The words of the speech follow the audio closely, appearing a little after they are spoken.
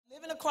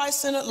living a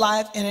Christ-centered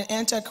life in an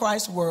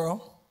antichrist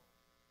world.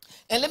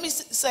 And let me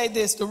say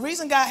this. The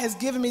reason God has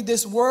given me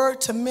this word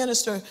to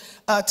minister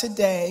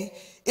today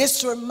is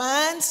to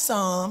remind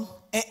some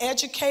and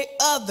educate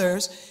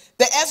others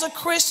that as a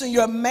Christian,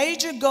 your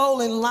major goal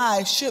in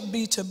life should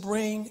be to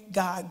bring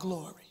God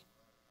glory.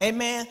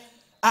 Amen.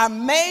 Our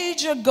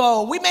major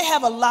goal, we may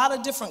have a lot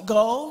of different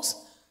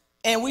goals,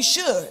 and we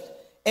should,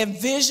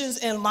 and visions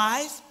in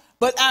life,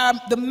 but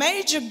the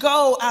major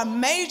goal, our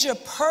major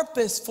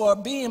purpose for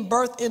being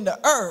birthed in the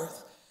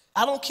earth,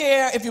 I don't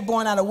care if you're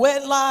born out of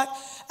wedlock,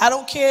 I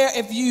don't care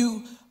if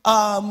you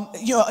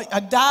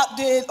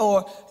adopted,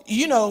 or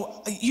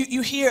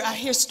I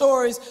hear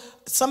stories.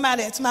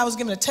 Somebody was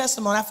giving a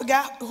testimony. I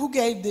forgot who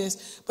gave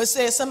this, but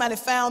said somebody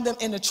found them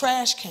in the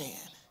trash can.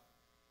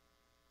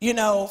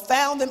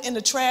 Found them in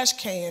the trash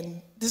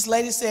can. This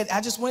lady said, I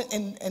just went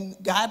and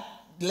God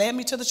led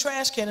me to the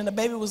trash can, and the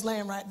baby was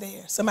laying right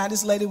there. Somebody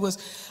this lady was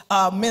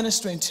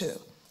ministering to.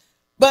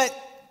 But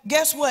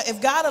guess what?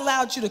 If God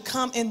allowed you to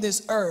come in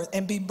this earth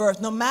and be birthed,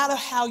 no matter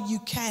how you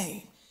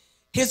came,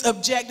 his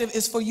objective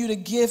is for you to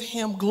give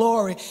him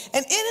glory.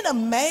 And isn't it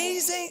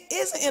amazing?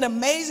 Isn't it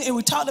amazing? And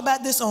we talked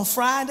about this on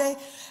Friday,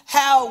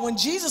 how when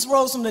Jesus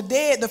rose from the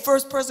dead, the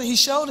first person he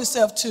showed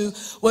himself to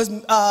was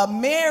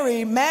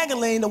Mary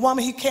Magdalene, the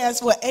woman he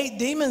cast 8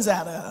 demons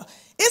out of.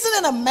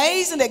 Isn't it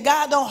amazing that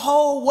God don't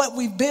hold what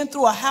we've been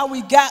through or how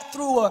we got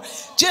through or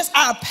just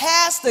our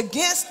past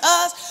against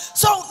us?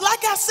 So like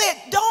I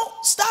said,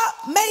 don't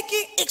stop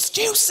making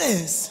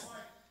excuses.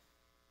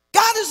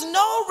 God is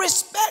no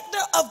respecter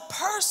of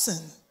person.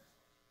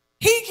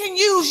 He can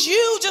use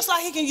you just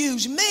like he can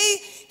use me.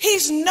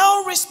 He's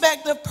no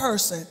respecter of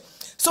person.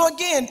 So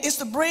again, it's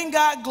to bring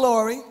God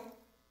glory.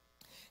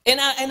 And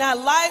our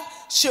life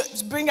should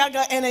bring out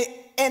God.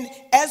 And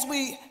as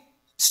we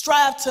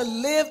strive to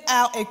live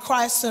out a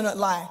Christ-centered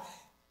life,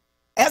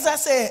 as I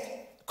said,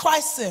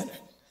 Christ-centered,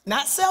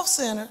 not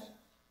self-centered,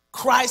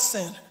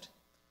 Christ-centered,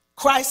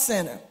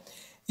 Christ-centered.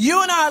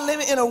 You and I are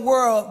living in a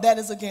world that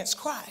is against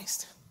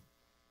Christ.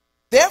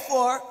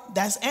 Therefore,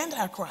 that's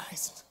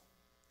antichrist.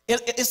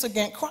 It's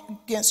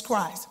against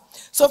Christ.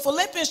 So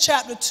Philippians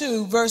chapter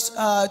 2, verse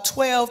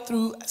 12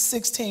 through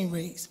 16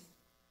 reads.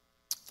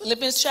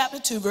 Philippians chapter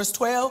 2, verse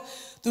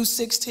 12 through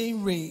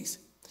 16 reads.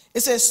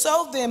 It says,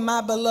 so then, my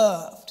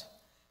beloved,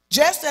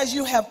 just as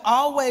you have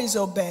always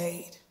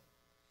obeyed,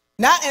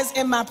 not as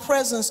in my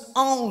presence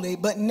only,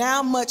 but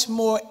now much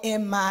more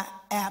in my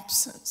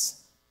absence.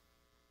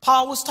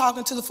 Paul was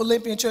talking to the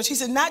Philippian church. He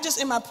said, not just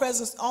in my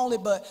presence only,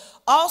 but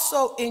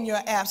also in your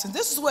absence.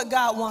 This is what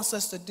God wants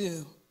us to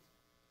do.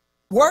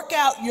 Work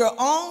out your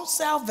own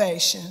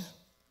salvation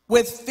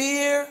with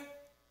fear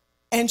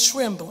and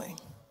trembling.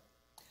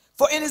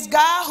 For it is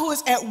God who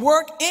is at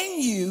work in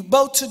you,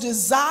 both to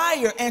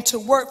desire and to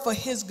work for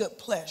his good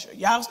pleasure.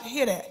 Y'all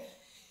hear that?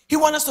 He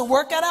wants us to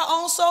work out our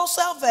own soul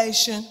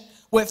salvation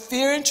with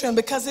fear and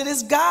trembling, because it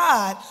is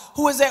God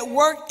who is at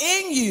work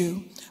in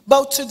you,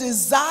 both to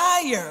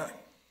desire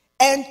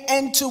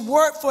and to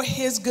work for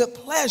his good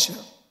pleasure.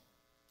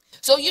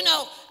 So,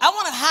 I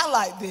want to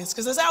highlight this,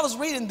 because as I was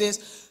reading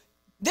this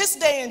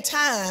day and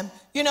time,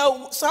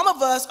 some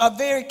of us are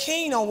very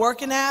keen on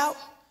working out,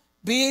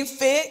 being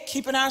fit,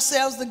 keeping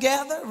ourselves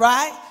together,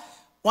 right?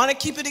 Want to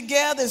keep it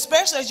together,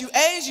 especially as you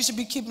age, you should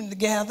be keeping it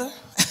together.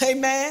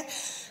 Amen.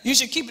 You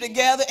should keep it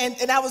together.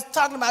 And I was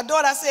talking to my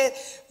daughter. I said,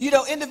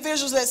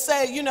 individuals that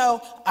say,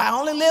 I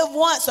only live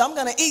once, so I'm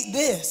going to eat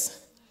this.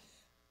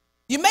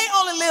 You may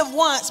only live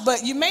once,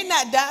 but you may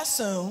not die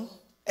soon,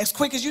 as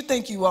quick as you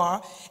think you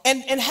are.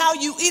 And how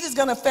you eat is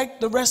going to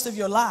affect the rest of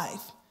your life.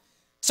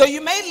 So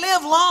you may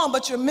live long,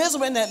 but you're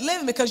miserable in that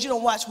living because you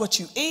don't watch what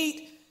you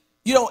eat.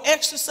 You don't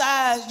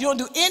exercise. You don't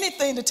do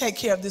anything to take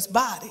care of this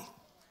body.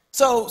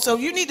 So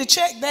you need to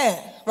check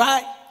that,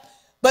 right?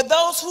 But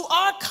those who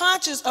are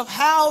conscious of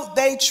how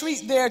they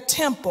treat their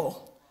temple,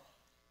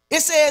 it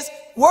says,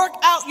 work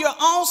out your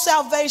own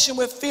salvation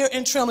with fear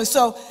and trembling.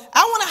 So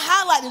I want to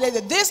highlight today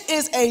that this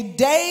is a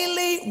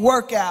daily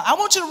workout. I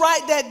want you to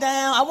write that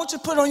down. I want you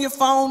to put it on your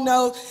phone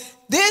note.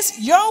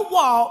 Your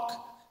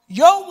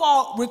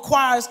walk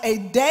requires a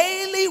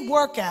daily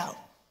workout.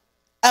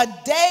 A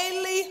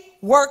daily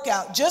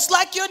workout, just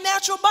like your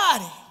natural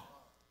body.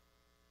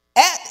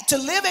 To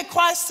live a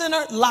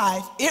Christ-centered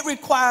life, it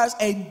requires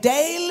a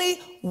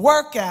daily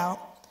workout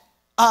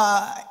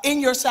in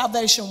your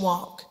salvation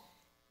walk.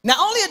 Not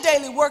only a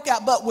daily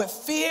workout, but with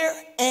fear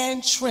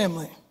and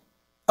trembling.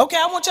 Okay,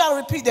 I want y'all to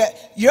repeat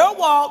that. Your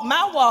walk,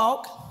 my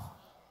walk,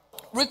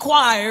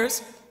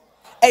 requires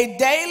a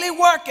daily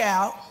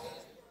workout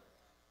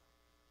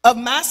of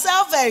my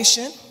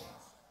salvation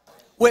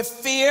with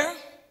fear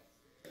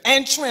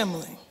and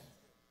trembling.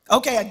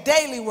 Okay, a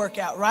daily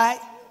workout, right?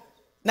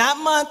 Not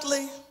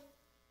monthly,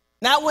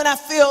 not when I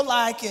feel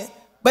like it,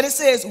 but it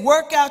says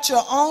work out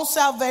your own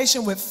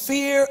salvation with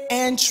fear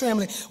and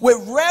trembling, with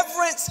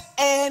reverence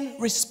and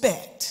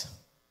respect.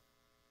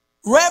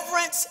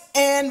 Reverence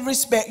and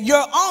respect.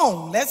 Your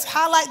own. Let's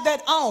highlight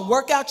that own.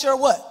 Work out your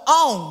what?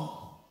 Own.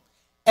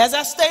 As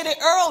I stated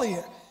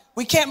earlier,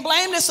 we can't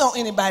blame this on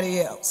anybody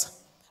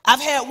else.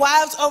 I've had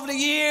wives over the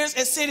years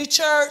at City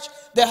Church,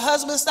 their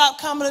husband stopped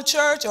coming to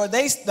church, or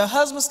the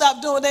husband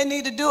stopped doing what they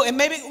need to do, and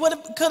maybe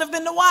it could have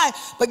been the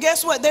wife. But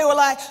guess what? They were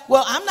like,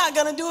 well, I'm not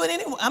going to do it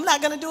anymore. I'm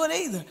not going to do it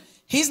either.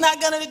 He's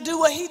not going to do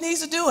what he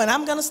needs to do, and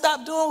I'm going to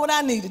stop doing what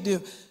I need to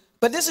do.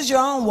 But this is your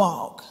own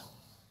walk.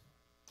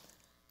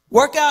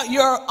 Work out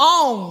your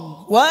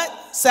own,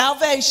 what?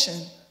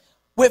 Salvation.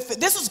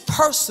 This is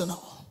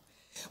personal.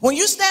 When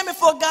you stand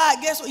before God,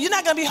 guess what? You're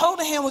not going to be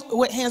holding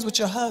hands with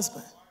your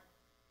husband.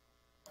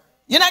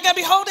 You're not going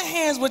to be holding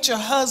hands with your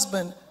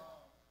husband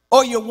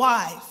or your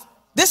wife.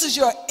 This is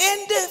your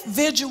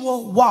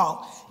individual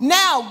walk.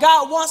 Now,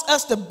 God wants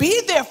us to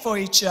be there for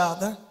each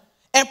other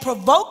and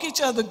provoke each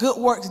other good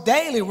works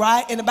daily,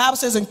 right? And the Bible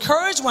says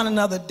encourage one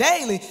another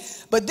daily.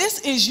 But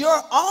this is your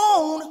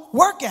own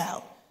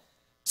workout.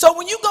 So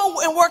when you go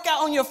and work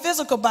out on your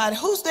physical body,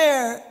 who's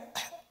there?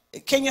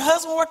 Can your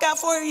husband work out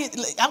for you?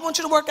 I want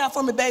you to work out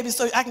for me, baby,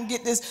 so I can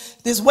get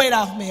this weight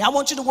off me. I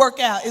want you to work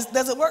out.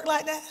 Does it work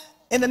like that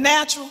in the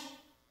natural?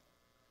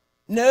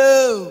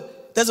 No.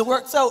 Does it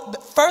work? So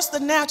first the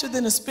natural,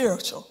 then the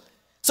spiritual.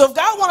 So if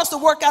God wants us to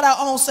work out our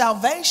own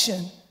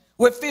salvation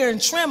with fear and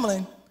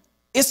trembling,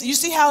 you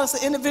see how it's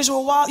an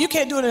individual walk? You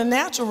can't do it in the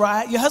natural,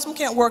 right? Your husband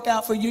can't work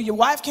out for you. Your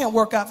wife can't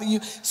work out for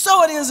you.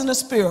 So it is in the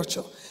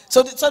spiritual.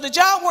 So did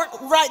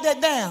y'all write that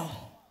down?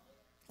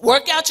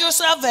 Work out your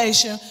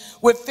salvation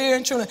with fear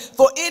and trembling.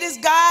 For it is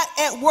God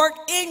at work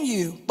in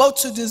you,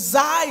 both to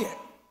desire,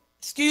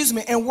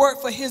 and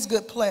work for his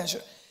good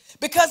pleasure.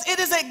 Because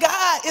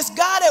it's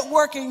God at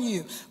work in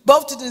you,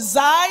 both to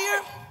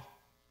desire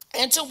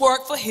and to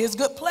work for his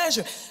good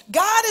pleasure.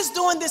 God is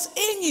doing this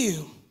in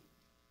you.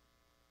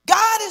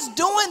 God is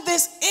doing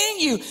this in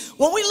you.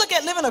 When we look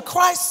at living a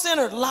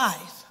Christ-centered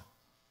life,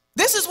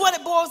 this is what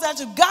it boils down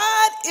to.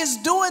 God is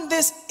doing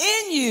this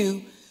in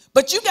you,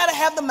 but you got to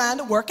have the mind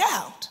to work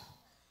out.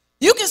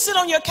 You can sit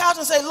on your couch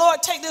and say,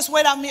 Lord, take this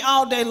weight off me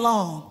all day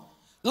long.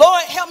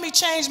 Lord, help me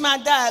change my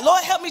diet.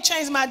 Lord, help me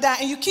change my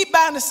diet. And you keep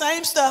buying the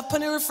same stuff,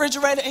 putting it in the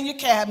refrigerator in your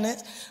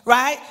cabinets,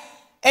 right?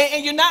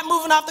 And you're not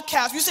moving off the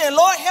couch. You say,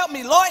 Lord, help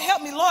me, Lord,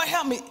 help me, Lord,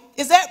 help me.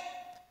 Is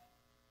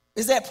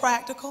that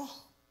practical?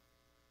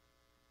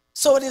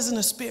 So it is in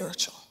the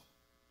spiritual.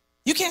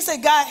 You can't say,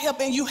 God, help,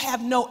 and you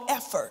have no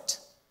effort.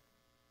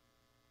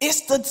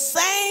 It's the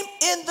same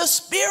in the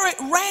spirit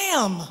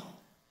realm.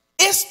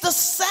 It's the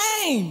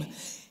same.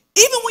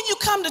 Even when you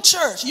come to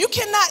church, you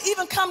cannot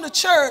even come to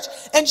church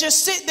and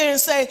just sit there and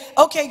say,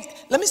 okay,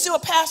 let me see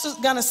what pastor's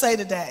going to say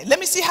today. Let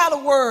me see how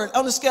the word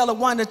on the scale of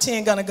 1 to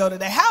 10 going to go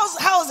today.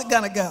 How is it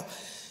going to go?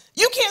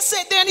 You can't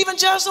sit there and even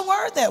judge the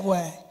word that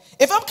way.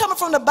 If I'm coming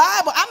from the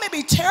Bible, I may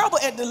be terrible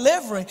at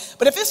delivering,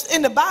 but if it's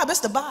in the Bible, it's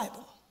the Bible.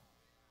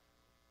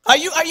 Are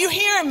you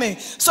hearing me?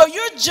 So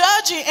you're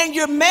judging and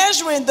you're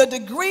measuring the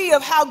degree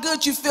of how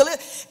good you feel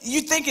it,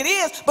 you think it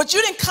is, but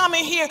you didn't come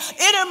in here,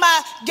 enter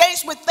my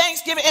gates with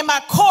thanksgiving and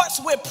my courts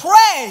with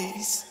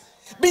praise.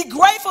 Be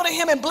grateful to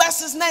him and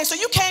bless his name. So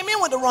you came in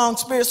with the wrong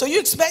spirit, so you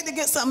expect to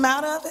get something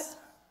out of it?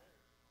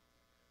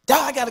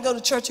 I got to go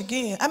to church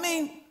again.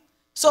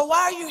 So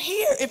why are you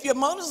here if your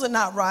motives are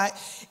not right?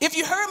 If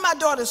you heard my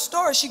daughter's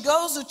story, she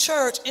goes to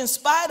church in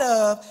spite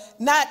of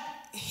not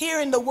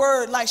hearing the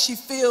word like she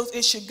feels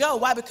it should go.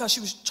 Why? Because she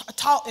was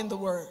taught in the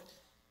word.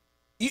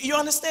 You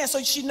understand?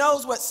 So she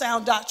knows what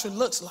sound doctrine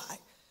looks like.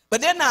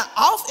 But they're not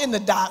off in the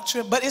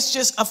doctrine, but it's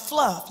just a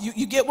fluff.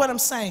 You get what I'm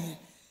saying?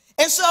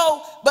 And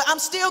so, but I'm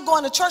still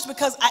going to church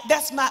because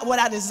that's what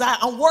I desire.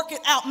 I'm working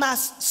out my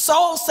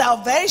soul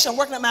salvation. I'm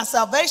working out my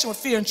salvation with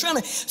fear and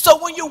trembling.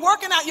 So when you're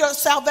working out your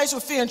salvation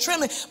with fear and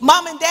trembling,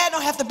 mom and dad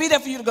don't have to be there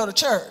for you to go to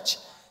church.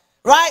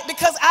 Right?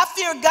 Because I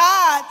fear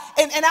God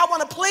and I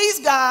want to please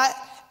God.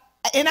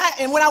 And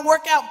when I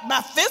work out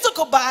my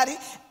physical body,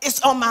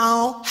 it's on my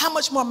own. How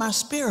much more my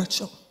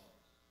spiritual?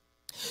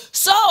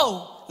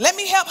 So let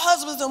me help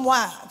husbands and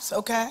wives,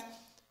 okay?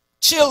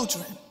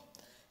 Children,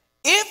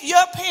 if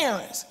your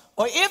parents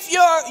or if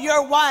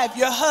your wife,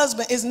 your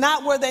husband is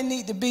not where they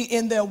need to be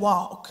in their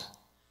walk,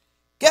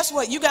 guess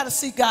what? You got to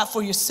seek God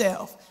for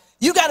yourself.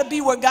 You got to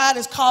be where God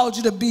has called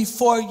you to be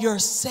for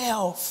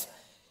yourself.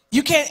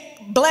 You can't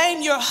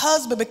blame your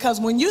husband because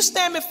when you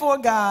stand before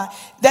God,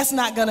 that's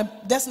not gonna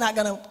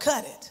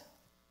cut it.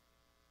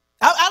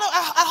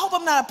 I hope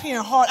I'm not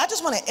appearing hard. I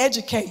just want to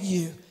educate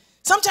you.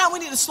 Sometimes we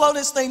need to slow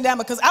this thing down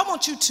because I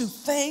want you to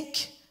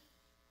think.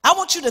 I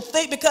want you to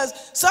think because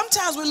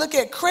sometimes we look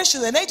at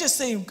Christians and they just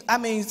seem,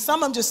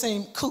 some of them just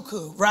seem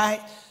cuckoo, right?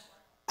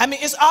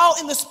 It's all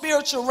in the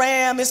spiritual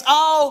realm. It's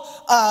all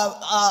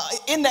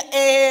in the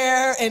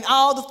air and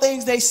all the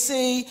things they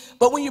see.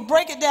 But when you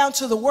break it down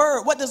to the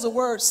word, what does the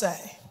word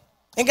say?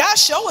 And God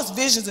show us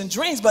visions and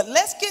dreams, but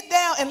let's get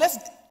down and let's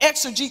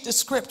exegete the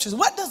scriptures.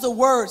 What does the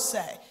word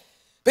say?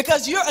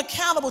 Because you're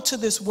accountable to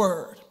this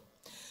word.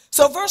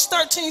 So verse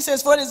 13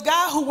 says, for it is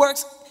God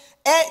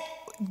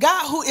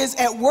who is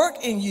at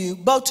work in you,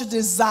 both to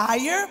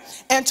desire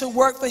and to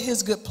work for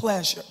his good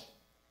pleasure.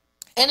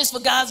 And it's for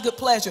God's good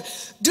pleasure.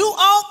 Do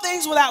all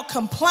things without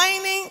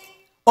complaining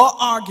or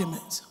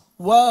arguments.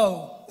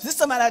 Whoa. This is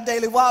some of our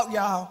daily walk,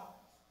 y'all.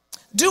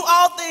 Do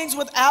all things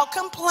without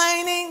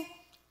complaining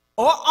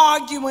or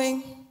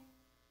arguing,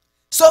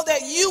 so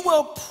that you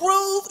will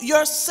prove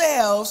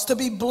yourselves to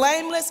be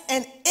blameless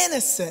and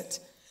innocent,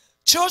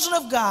 children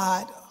of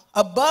God,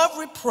 above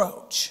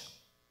reproach.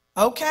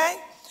 Okay?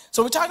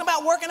 So we're talking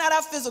about working out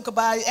our physical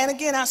body. And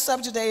again, our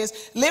subject today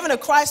is living a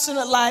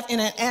Christ-centered life in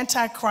an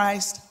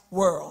anti-Christ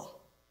world.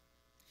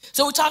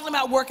 So we're talking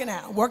about working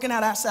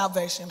out our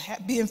salvation,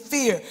 being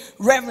fear,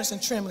 reverence,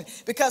 and trembling.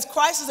 Because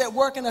Christ is at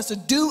work in us to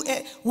do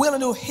it, will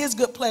and do his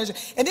good pleasure.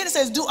 And then it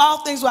says, do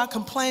all things without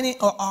complaining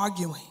or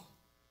arguing.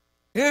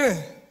 Yeah.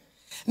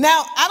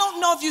 Now, I don't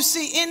know if you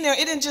see in there,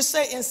 it didn't just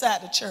say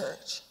inside the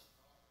church.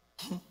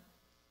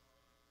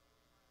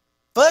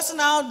 Fussing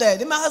all day.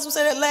 Did my husband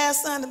say that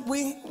last Sunday?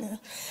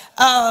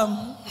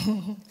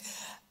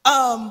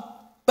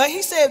 But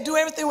he said, do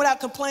everything without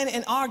complaining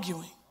and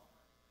arguing.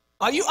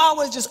 Are you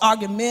always just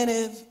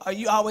argumentative? Are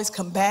you always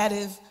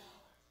combative?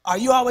 Are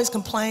you always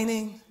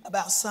complaining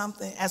about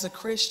something as a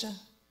Christian?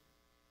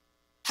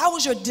 How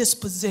was your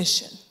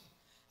disposition?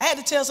 I had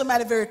to tell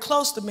somebody very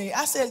close to me.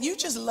 I said, you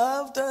just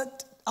love to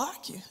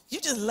argue. You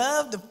just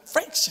love the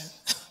friction.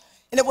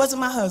 And it wasn't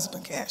my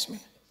husband, Cashmere.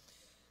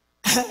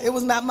 It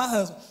was not my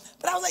husband.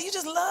 But I was like, you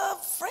just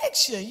love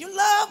friction. You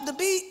love to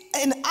be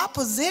in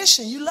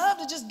opposition. You love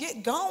to just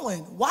get going.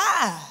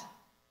 Why?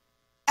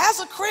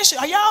 As a Christian,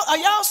 are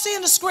y'all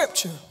seeing the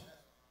scripture?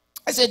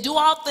 I said, do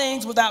all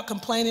things without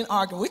complaining,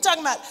 arguing. We're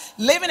talking about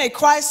living a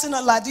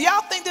Christ-centered life. Do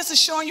y'all think this is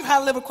showing you how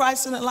to live a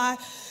Christ-centered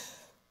life?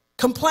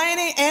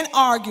 Complaining and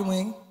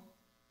arguing,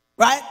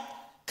 right?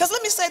 Because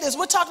let me say this.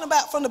 We're talking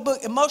about from the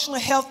book,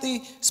 Emotionally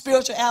Healthy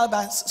Spirituality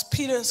by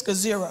Peter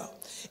Scazzero.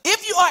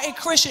 If you are a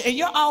Christian and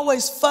you're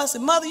always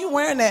fussing, mother, you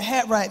wearing that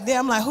hat right there.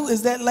 I'm like, who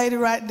is that lady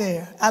right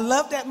there? I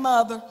love that,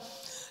 mother.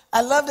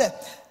 I love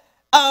that.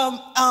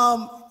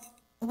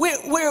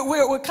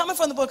 We're coming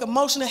from the book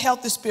Emotional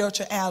Healthy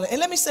Spirituality. And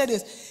let me say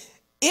this.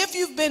 If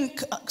you've been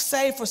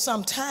saved for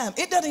some time,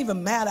 it doesn't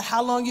even matter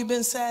how long you've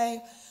been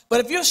saved. But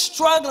if you're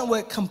struggling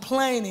with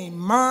complaining,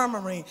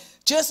 murmuring,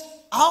 just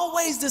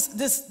always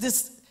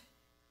this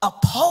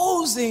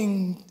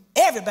opposing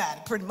everybody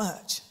pretty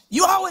much.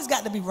 You always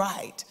got to be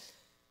right.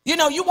 You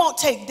know, you won't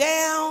take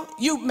down.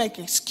 You make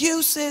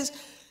excuses.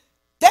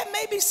 That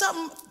may be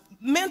something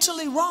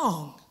mentally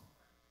wrong.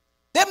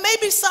 There may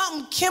be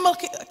something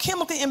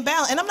chemically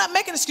imbalanced. And I'm not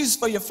making excuses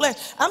for your flesh.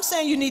 I'm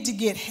saying you need to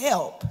get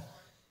help.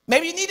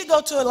 Maybe you need to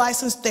go to a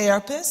licensed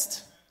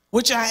therapist,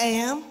 which I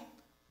am.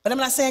 But I'm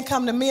not saying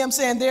come to me. I'm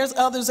saying there's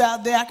others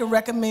out there I can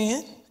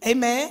recommend.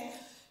 Amen.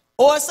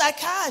 Or a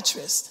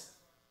psychiatrist.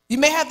 You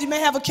may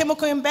have a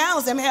chemical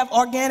imbalance. They may have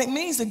organic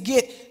means to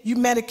get you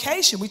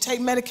medication. We take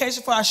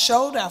medication for our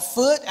shoulder, our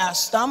foot, our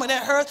stomach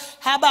that hurts.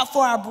 How about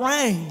for our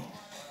brain?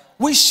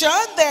 We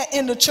shun that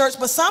in the church,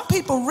 but some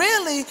people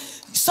really,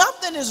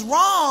 something is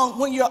wrong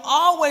when you're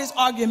always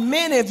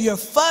argumentative, you're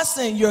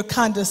fussing, you're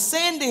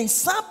condescending.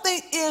 Something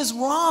is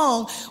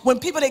wrong when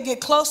people that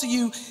get close to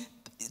you,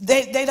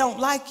 they don't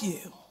like you.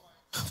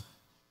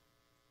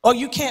 Or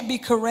you can't be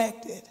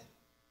corrected.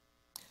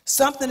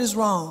 Something is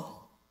wrong.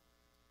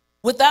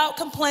 Without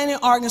complaining,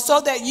 arguing,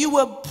 so that you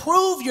will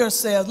prove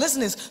yourselves,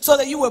 listen to this, so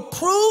that you will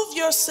prove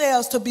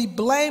yourselves to be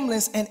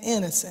blameless and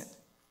innocent.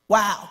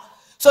 Wow.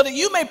 So that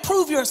you may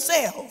prove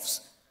yourselves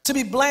to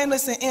be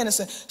blameless and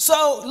innocent.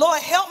 So, Lord,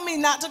 help me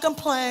not to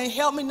complain.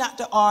 Help me not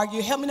to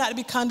argue. Help me not to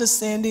be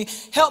condescending.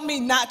 Help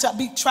me not to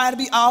try to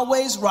be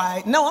always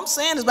right. No, I'm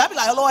saying this, but I be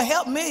like, Lord,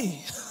 help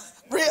me.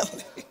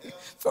 Really,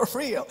 for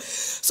real.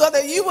 So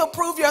that you will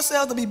prove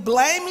yourselves to be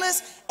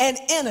blameless and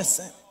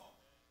innocent.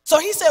 So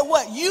he said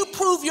what? You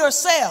prove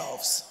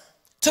yourselves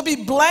to be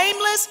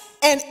blameless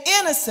and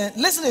innocent.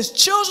 Listen to this.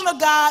 Children of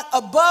God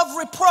above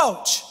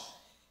reproach.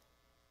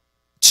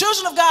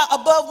 Children of God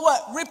above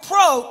what?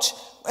 Reproach.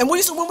 And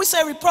when we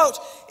say reproach,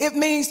 it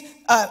means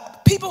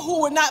people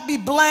who will not be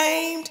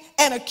blamed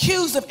and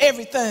accused of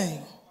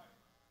everything.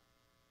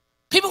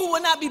 People who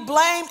will not be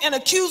blamed and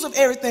accused of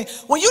everything.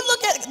 When you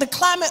look at the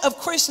climate of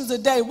Christians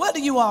today, what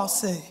do you all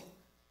see?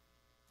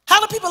 How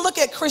do people look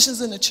at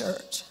Christians in the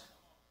church?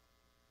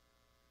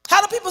 How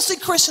do people see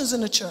Christians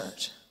in the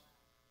church?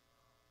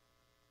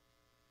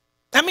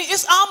 I mean,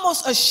 it's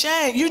almost a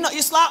shame. You know,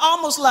 it's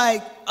almost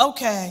like,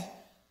 okay,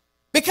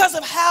 because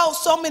of how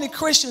so many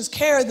Christians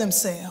carry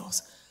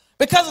themselves,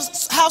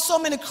 because of how so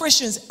many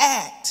Christians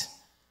act.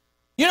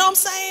 You know what I'm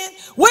saying?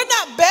 We're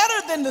not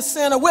better than the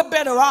sinner. We're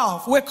better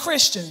off. We're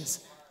Christians.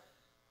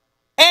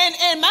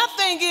 And my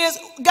thing is,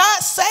 God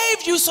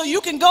saved you so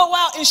you can go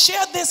out and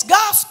share this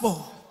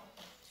gospel.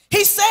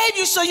 He saved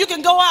you so you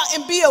can go out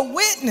and be a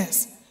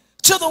witness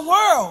to the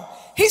world.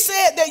 He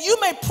said that you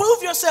may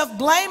prove yourself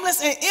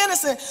blameless and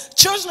innocent,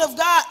 children of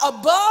God,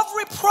 above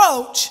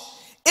reproach,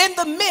 in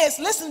the midst,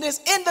 listen to this,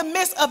 in the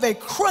midst of a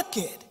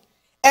crooked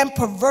and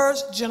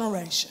perverse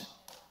generation.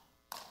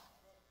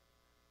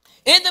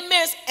 In the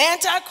midst,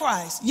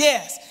 Antichrist,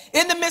 yes,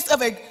 in the midst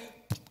of a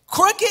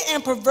crooked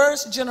and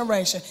perverse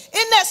generation.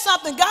 Isn't that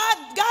something?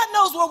 God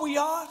knows where we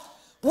are.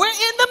 We're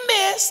in the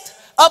midst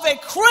of a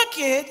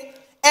crooked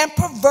and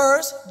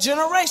perverse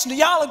generation. Do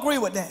y'all agree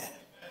with that?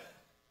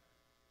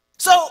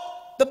 So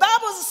the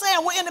Bible is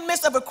saying we're in the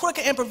midst of a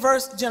crooked and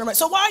perverse generation.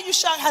 So why are you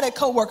shocked how that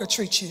coworker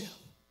treats you?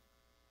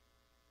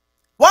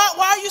 Why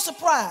are you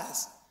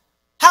surprised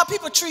how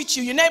people treat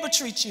you, your neighbor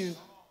treats you,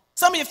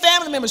 some of your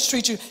family members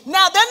treat you?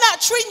 Now, they're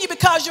not treating you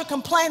because you're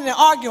complaining and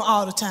arguing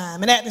all the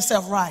time and acting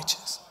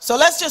self-righteous. So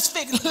let's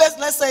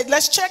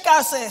check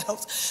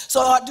ourselves.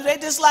 So do they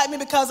dislike me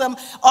because I'm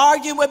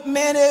arguing with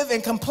men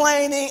and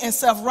complaining and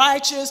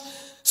self-righteous?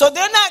 So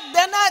they're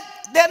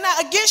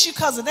not against you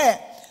because of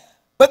that.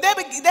 But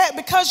that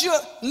because you're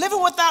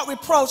living without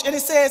reproach, and it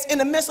says, in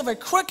the midst of a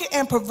crooked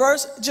and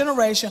perverse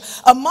generation,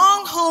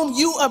 among whom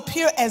you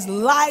appear as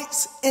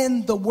lights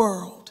in the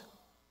world.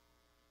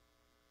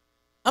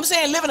 I'm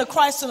saying living a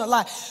Christ-centered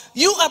life.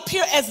 You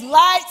appear as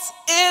lights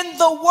in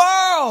the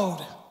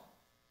world.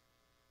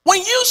 When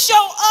you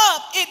show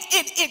up,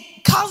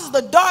 it causes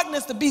the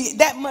darkness to be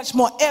that much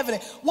more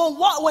evident. When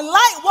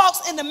light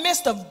walks in the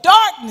midst of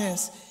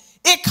darkness,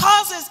 it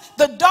causes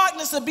the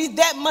darkness to be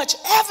that much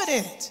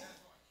evident.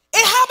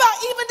 And how about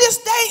even this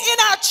day in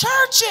our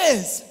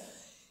churches?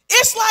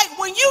 It's like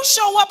when you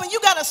show up and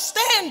you got a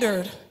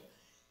standard,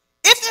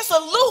 if it's a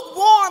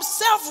lukewarm,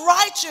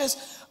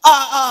 self-righteous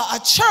a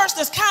church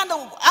that's kind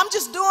of, I'm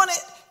just doing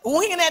it,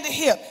 winging at the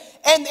hip,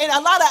 and a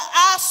lot of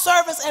eye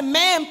service and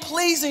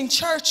man-pleasing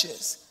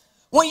churches.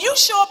 When you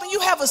show up and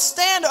you have a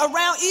standard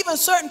around even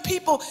certain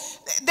people,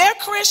 they're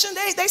Christian,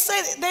 they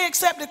say they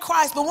accepted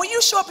Christ, but when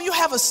you show up and you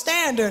have a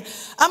standard,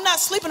 I'm not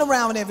sleeping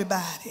around with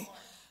everybody.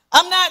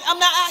 I'm not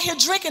out here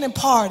drinking and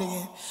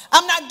partying.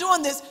 I'm not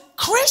doing this.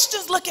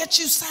 Christians look at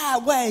you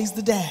sideways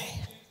today.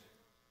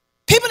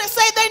 People that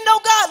say they know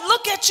God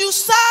look at you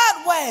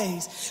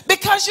sideways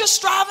because you're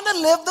striving to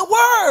live the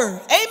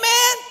word.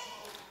 Amen?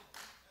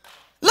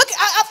 Look,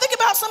 I think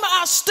about some of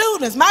our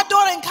students, my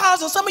daughter in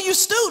college, and some of you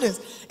students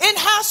in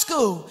high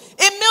school,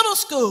 in middle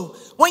school.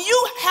 When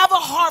you have a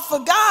heart for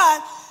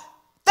God,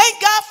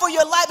 thank God for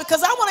your life,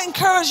 because I want to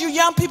encourage you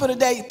young people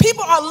today.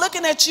 People are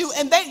looking at you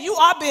and you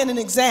are being an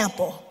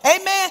example.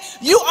 Amen?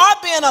 You are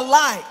being a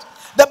light.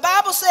 The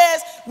Bible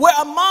says, we're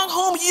among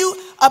whom you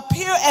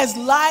appear as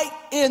light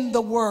in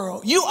the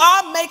world. You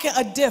are making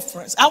a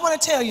difference. I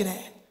want to tell you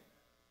that.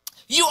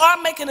 You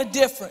are making a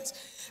difference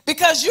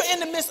because you're in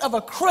the midst of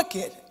a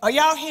crooked, are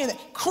y'all hearing it?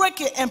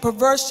 Crooked and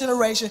perverse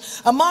generation,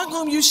 among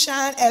whom you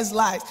shine as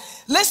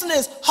lights. Listen to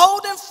this,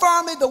 holding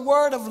firmly the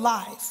word of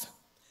life,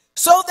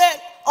 so that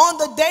on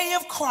the day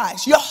of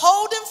Christ, you're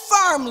holding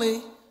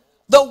firmly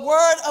the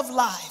word of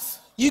life.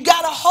 You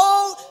got to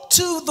hold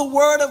to the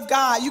word of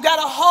God. You got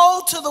to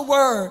hold to the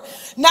word.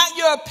 Not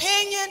your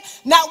opinion,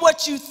 not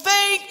what you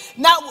think,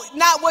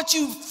 not what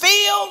you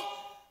feel,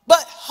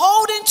 but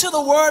holding to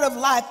the word of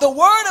life. The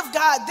word of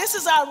God, this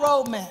is our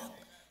roadmap.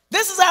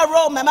 This is our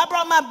roadmap. I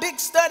brought my big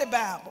study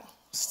Bible,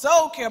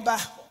 Soul Care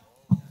Bible.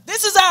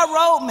 This is our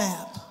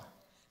roadmap.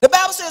 The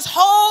Bible says,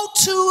 hold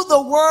to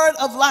the word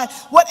of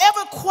life.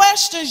 Whatever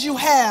questions you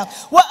have,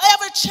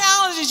 whatever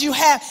challenges you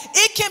have,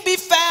 it can be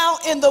found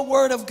in the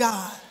word of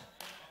God.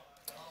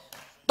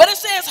 But it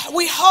says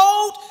we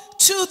hold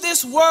to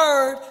this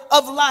word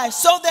of life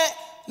so that,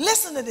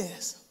 listen to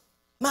this,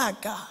 my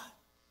God,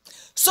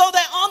 so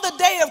that on the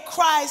day of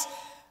Christ,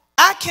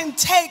 I can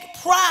take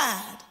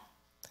pride.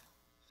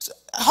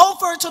 Hold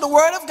firm to the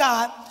word of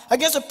God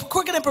against a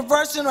crooked and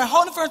perverse generation,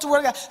 holding firm to the word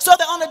of God, so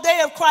that on the day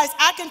of Christ,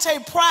 I can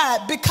take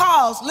pride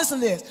because, listen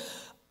to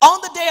this,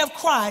 on the day of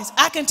Christ,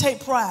 I can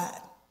take pride.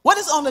 What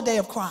is on the day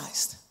of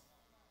Christ?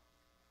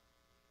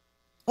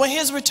 When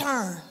his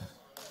return.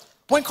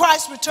 When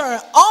Christ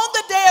returns, on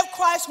the day of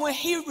Christ, when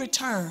he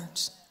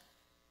returns,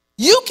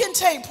 you can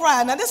take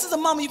pride. Now, this is a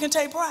moment you can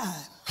take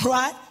pride,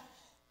 right?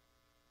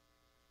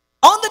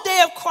 On the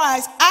day of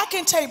Christ, I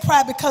can take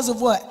pride because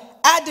of what?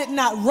 I did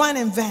not run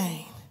in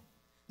vain,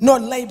 nor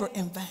labor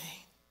in vain.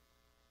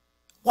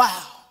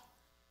 Wow.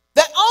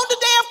 That on the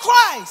day of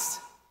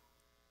Christ,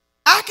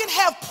 I can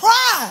have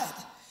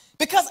pride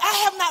because I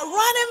have not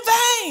run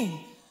in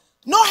vain,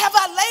 nor have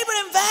I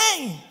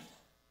labored in vain.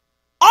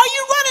 Are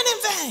you running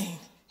in vain?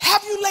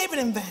 Have you labored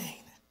in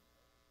vain?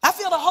 I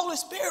feel the Holy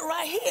Spirit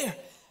right here.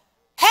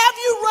 Have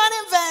you run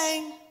in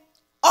vain?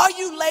 Are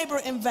you labor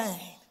in vain?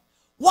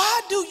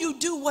 Why do you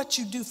do what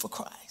you do for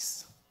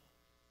Christ?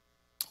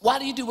 Why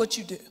do you do what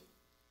you do?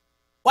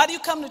 Why do you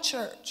come to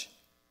church?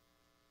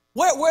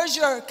 Where's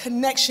your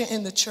connection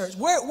in the church?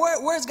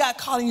 Where's God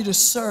calling you to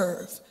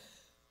serve?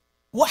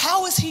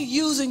 How is he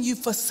using you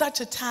for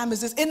such a time as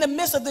this? In the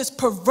midst of this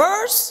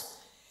perverse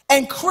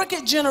and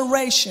crooked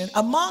generation,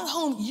 among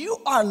whom you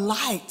are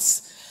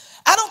lights.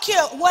 I don't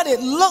care what it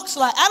looks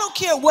like. I don't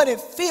care what it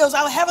feels.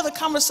 I was having a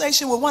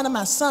conversation with one of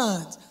my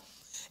sons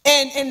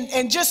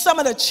and just some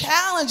of the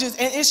challenges.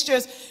 And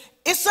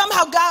it's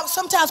somehow God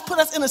sometimes put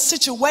us in a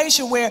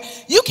situation where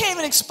you can't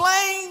even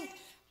explain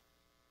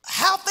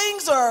how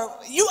things are.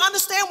 You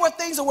understand where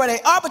things are where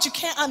they are, but you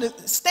can't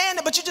understand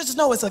it, but you just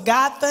know it's a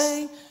God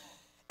thing.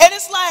 And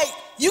it's like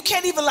you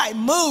can't even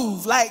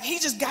move. Like he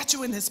just got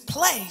you in this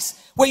place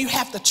where you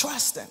have to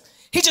trust him.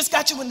 He just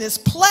got you in this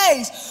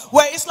place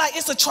where it's like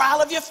it's a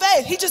trial of your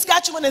faith. He just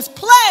got you in this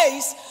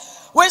place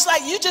where it's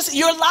like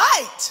you're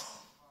light.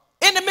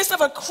 in the midst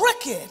of a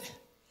crooked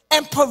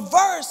and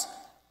perverse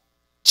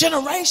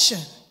generation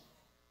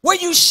where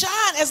you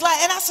shine as light.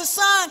 And I said,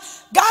 son,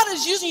 God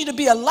is using you to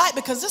be a light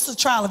because this is a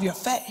trial of your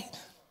faith.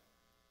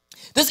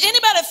 Does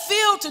anybody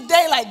feel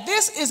today like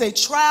this is a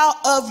trial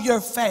of your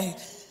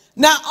faith?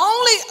 Not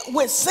only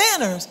with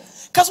sinners,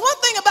 because one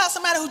thing about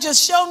somebody who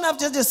just showed enough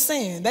to just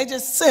sin, they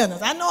just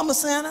sinners. I know I'm a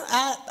sinner.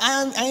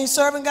 I ain't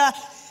serving God.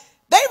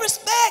 They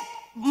respect,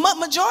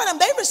 majority of them,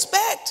 they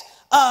respect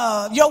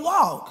your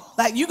walk.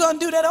 Like, you going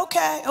to do that?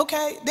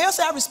 Okay. They'll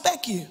say, I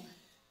respect you.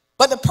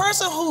 But the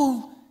person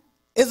who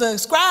is a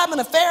scribe and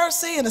a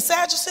Pharisee and a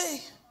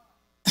Sadducee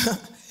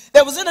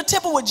that was in the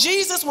temple with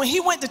Jesus when he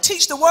went to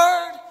teach the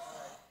word,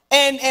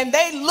 and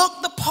they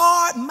looked the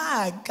part,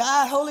 my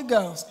God, Holy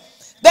Ghost.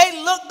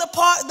 They looked the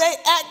part, they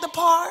act the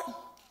part.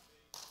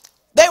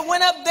 They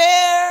went up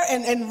there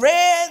and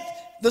read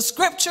the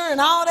scripture and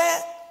all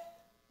that.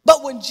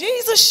 But when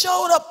Jesus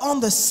showed up on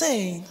the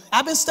scene,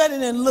 I've been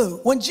studying in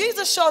Luke. When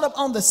Jesus showed up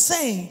on the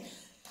scene,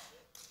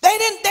 they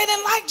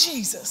didn't like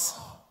Jesus.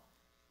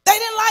 They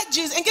didn't like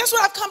Jesus. And guess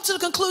what? I've come to the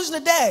conclusion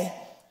today.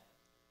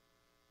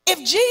 If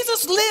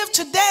Jesus lived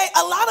today,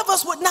 a lot of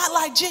us would not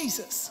like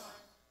Jesus.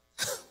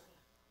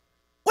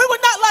 We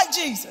would not like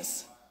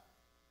Jesus.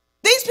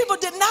 These people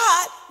did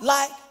not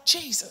like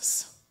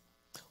Jesus.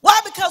 Why?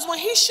 Because when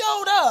he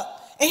showed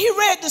up and he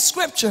read the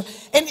scripture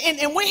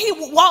and when he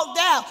walked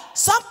out,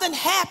 something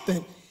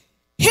happened.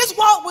 His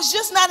walk was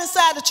just not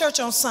inside the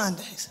church on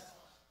Sundays.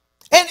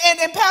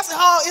 And Pastor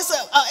Hall, it's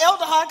an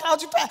elder Hall, I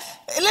called you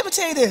Pastor. Let me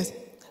tell you this.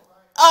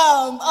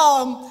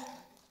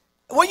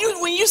 When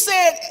you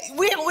said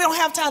we don't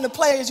have time to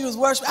play as you was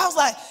worshiping,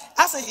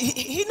 I said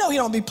he know he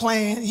don't be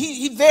playing.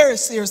 He very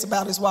serious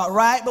about his walk,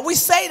 right? But we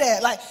say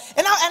that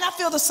and I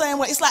feel the same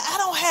way. It's like I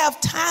don't have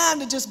time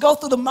to just go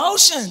through the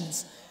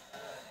motions.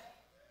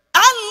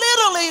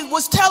 I literally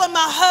was telling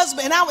my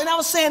husband, and I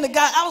was saying to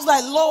God, I was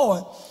like,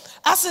 Lord,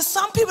 I said,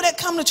 some people that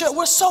come to church,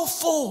 we're so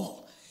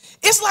full.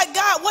 It's like,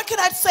 God, what can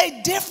I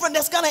say different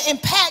that's going to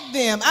impact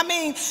them? I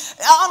mean,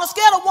 on a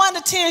scale of 1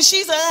 to 10,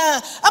 she's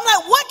I'm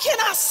like, what can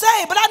I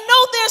say? But I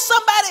know there's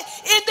somebody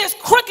in this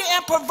crooked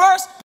and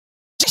perverse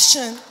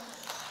position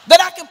that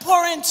I can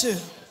pour into.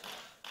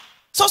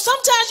 So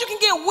sometimes you can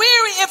get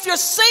weary if you're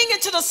singing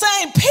to the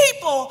same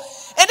people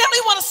and they don't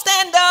even want to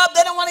stand up.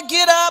 They don't want to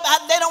get up.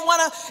 They don't want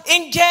to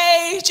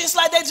engage. It's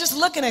like they're just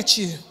looking at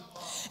you.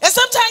 And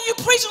sometimes you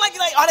preaching like,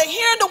 are they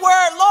hearing the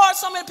word? Lord,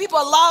 so many people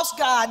are lost,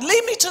 God.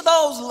 Lead me to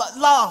those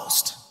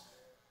lost.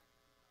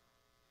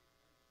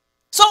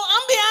 So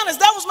I'm being honest,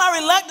 that was my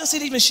reluctance to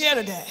even share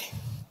today.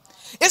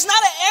 It's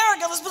not an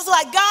arrogance, it's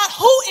like, God,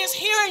 who is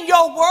hearing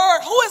your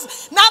word? Who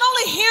is not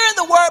only hearing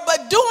the word,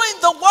 but doing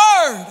the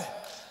word?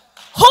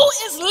 Who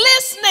is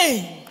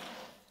listening?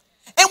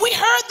 And we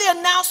heard the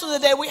announcement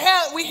today. We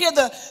hear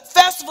the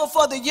festival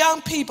for the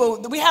young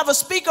people. We have a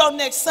speaker on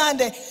next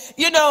Sunday.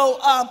 You know,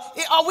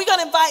 are we going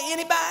to invite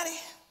anybody?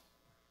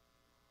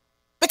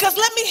 Because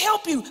let me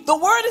help you. The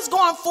word is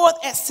going forth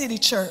at City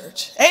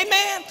Church.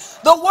 Amen.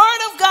 The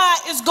word of God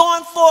is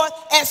going forth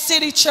at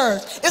City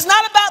Church. It's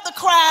not about the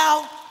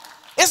crowd.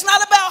 It's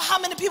not about how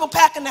many people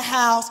pack in the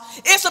house.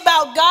 It's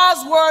about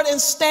God's word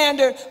and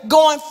standard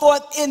going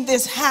forth in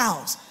this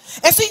house.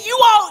 And see, you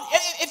all,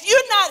 if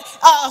you're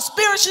not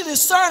spiritually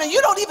discerning,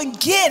 you don't even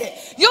get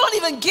it. You don't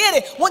even get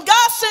it. When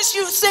God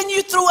send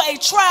you through a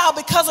trial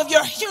because of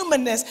your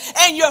humanness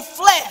and your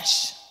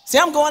flesh. See,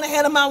 I'm going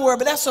ahead of my word,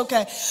 but that's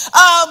okay.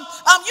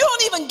 You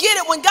don't even get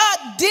it when God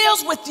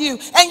deals with you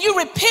and you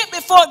repent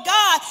before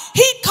God.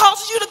 He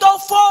causes you to go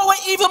forward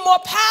even more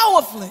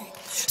powerfully.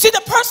 See,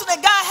 the person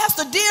that God has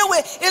to deal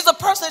with is the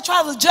person that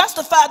tries to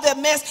justify their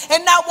mess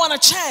and not want to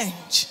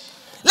change.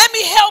 Let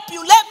me help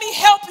you. Let me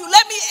help you.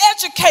 Let me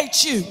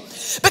educate you.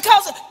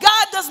 Because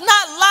God does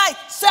not like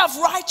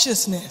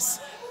self-righteousness.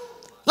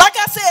 Like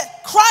I said,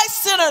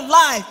 Christ-centered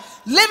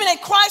life. Living a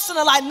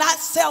Christ-centered life, not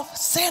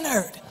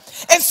self-centered.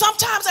 And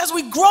sometimes as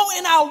we grow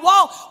in our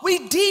walk,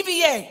 we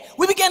deviate.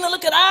 We begin to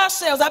look at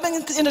ourselves. I've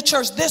been in the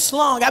church this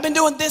long. I've been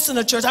doing this in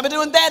the church. I've been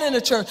doing that in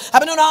the church. I've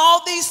been doing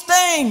all these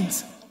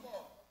things.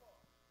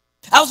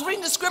 I was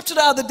reading the scripture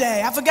the other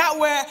day. I forgot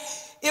where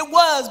it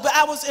was, but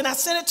I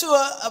sent it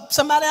to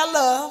somebody I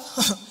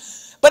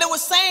love. But it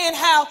was saying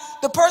how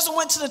the person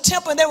went to the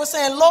temple and they were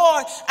saying,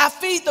 Lord, I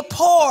feed the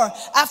poor.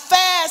 I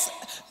fast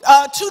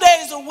 2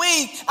 days a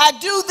week. I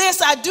do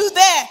this, I do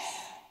that.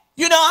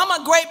 You know,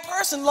 I'm a great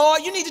person,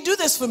 Lord. You need to do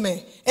this for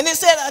me. And they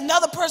said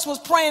another person was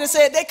praying and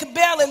said they could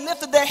barely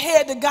lift their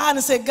head to God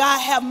and said, God,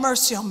 have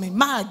mercy on me.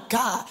 My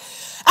God.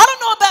 I don't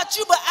know about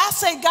you, but I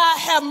say, God,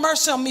 have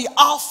mercy on me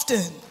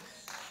often.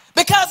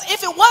 Because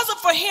if it wasn't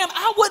for him,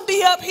 I wouldn't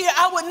be up here.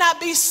 I would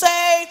not be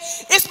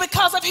saved. It's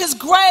because of his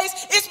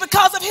grace. It's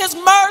because of his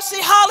mercy.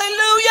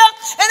 Hallelujah.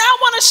 And I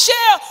want to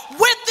share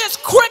with this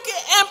crooked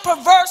and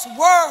perverse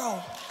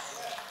world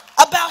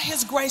about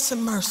his grace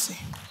and mercy.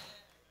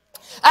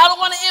 I don't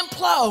want to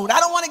implode.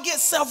 I don't want to get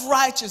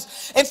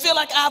self-righteous and feel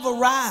like I've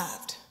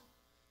arrived.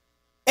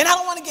 And I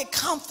don't want to get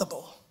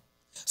comfortable.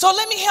 So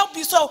let me help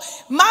you. So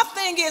my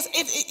thing is,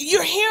 if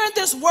you're hearing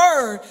this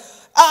word,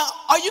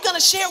 Are you going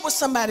to share it with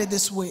somebody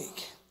this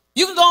week?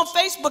 You can go on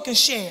Facebook and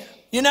share,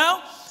 you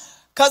know?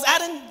 Because I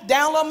didn't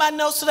download my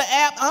notes to the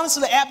app.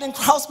 Honestly, the app didn't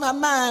cross my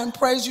mind.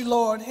 Praise you,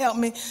 Lord. Help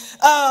me.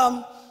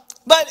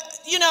 But,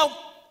 you know,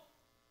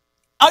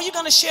 are you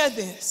going to share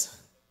this?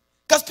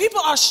 Because people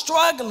are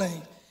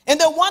struggling. And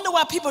they wonder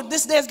why people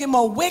this day is getting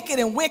more wicked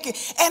and wicked.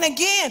 And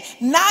again,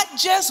 not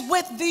just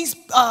with these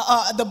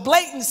the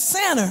blatant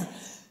sinner,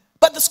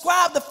 but the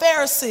scribe, the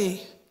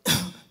Pharisee,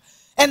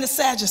 and the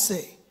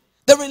Sadducee.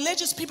 The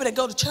religious people that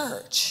go to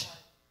church.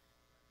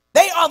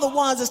 They are the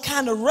ones that's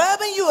kind of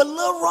rubbing you a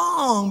little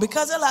wrong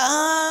because they're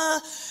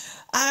like,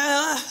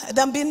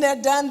 done been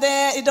there, done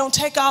that. It don't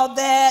take all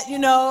that, you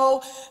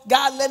know.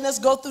 God letting us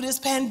go through this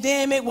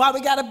pandemic. Why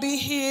we got to be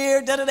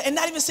here? Da, da, da. And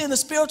not even seeing the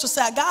spiritual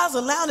side. God's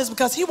allowing this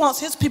because he wants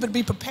his people to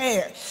be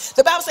prepared.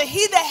 The Bible says,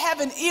 he that have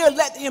an ear,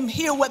 let him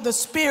hear what the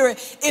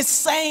Spirit is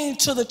saying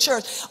to the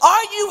church.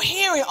 Are you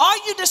hearing? Are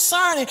you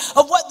discerning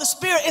of what the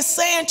Spirit is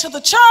saying to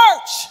the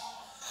church?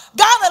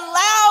 God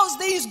allows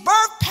these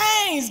birth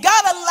pains.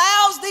 God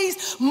allows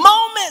these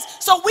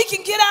moments so we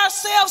can get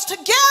ourselves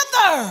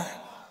together.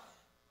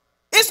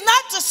 It's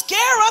not to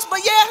scare us, but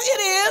yeah,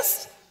 it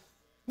is.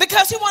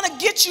 Because he wants to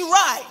get you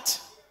right.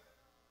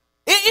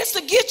 It's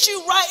to get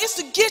you right. It's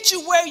to get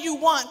you where you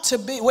want to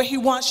be, where he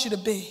wants you to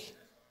be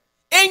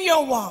in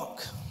your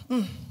walk.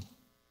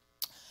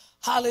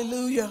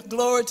 Hallelujah.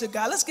 Glory to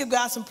God. Let's give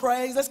God some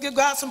praise. Let's give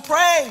God some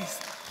praise.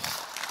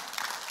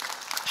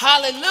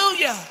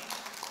 Hallelujah.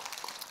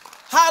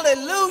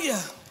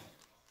 Hallelujah.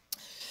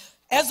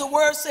 As the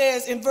word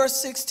says in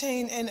verse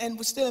 16, and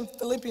we're still in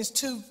Philippians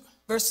 2,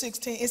 verse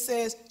 16, it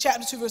says,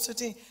 chapter 2, verse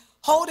 15,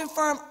 holding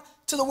firm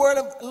to the word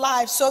of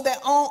life so that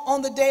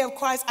on the day of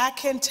Christ I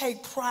can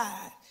take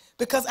pride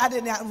because I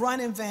did not run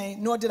in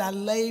vain, nor did I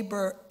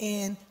labor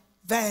in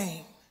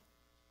vain.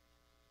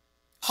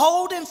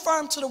 Holding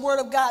firm to the word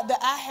of God that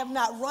I have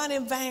not run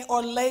in vain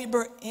or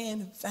labor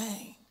in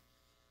vain.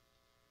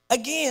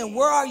 Again,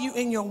 where are you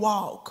in your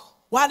walk?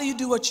 Why do you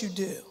do what you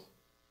do?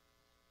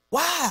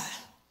 Why?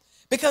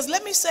 Because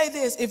let me say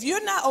this, if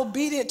you're not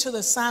obedient to the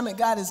assignment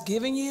God is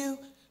giving you,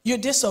 you're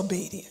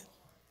disobedient.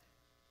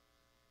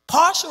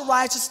 Partial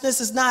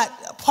obedience is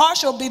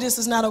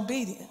not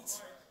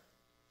obedience.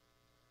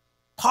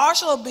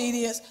 Partial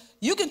obedience,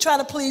 you can try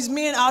to please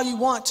men all you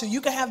want to.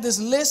 You can have this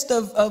list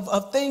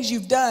of things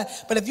you've done,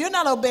 but if you're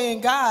not obeying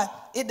God,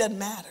 it doesn't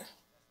matter.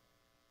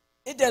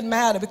 It doesn't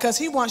matter because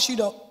he wants you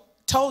to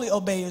totally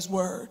obey his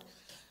word.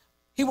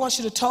 He wants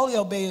you to totally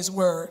obey his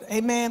word.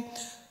 Amen.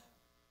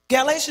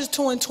 Galatians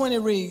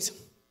 2:20 reads,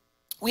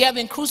 we have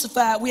been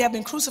crucified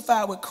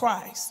with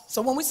Christ.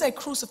 So when we say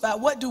crucified,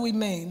 what do we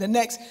mean? The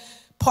next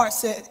part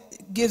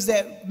gives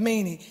that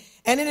meaning.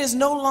 And it is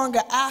no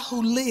longer I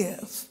who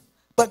live,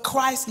 but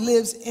Christ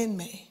lives in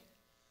me.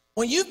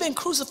 When you've been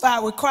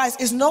crucified with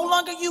Christ, it's no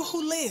longer you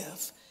who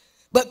live,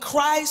 but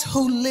Christ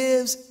who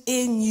lives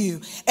in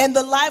you. And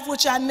the life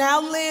which I now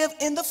live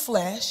in the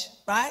flesh,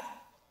 right?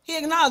 He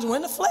acknowledged we're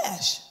in the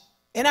flesh.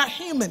 In our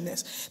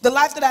humanness, the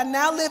life that I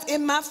now live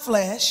in my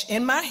flesh,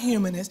 in my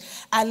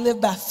humanness, I live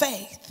by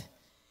faith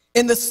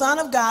in the Son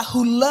of God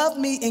who loved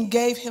me and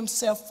gave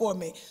himself for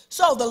me.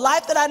 So the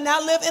life that I now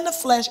live in the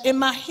flesh, in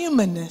my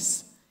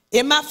humanness,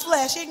 in my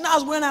flesh, he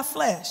acknowledges we're in our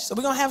flesh. So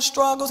we're going to have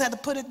struggles, have to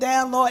put it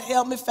down. Lord,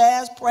 help me,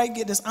 fast, pray,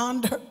 get this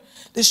under,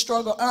 this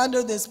struggle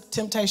under, this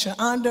temptation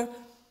under.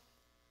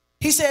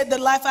 He said the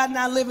life I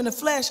now live in the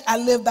flesh, I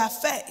live by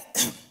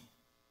faith.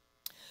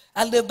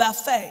 I live by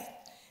faith.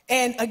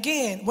 And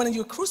again, when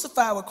you're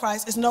crucified with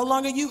Christ, it's no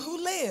longer you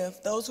who live.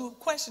 Those who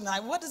question,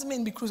 like, what does it mean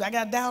to be crucified? I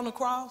got down the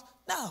cross?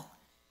 No.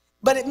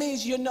 But it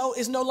means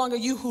it's no longer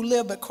you who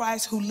live, but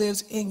Christ who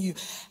lives in you.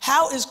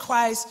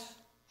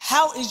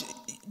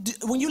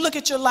 When you look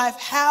at your life,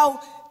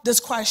 how does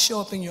Christ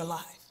show up in your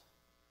life?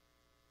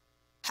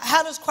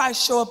 How does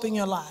Christ show up in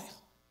your life?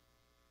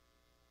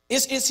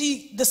 Is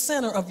he the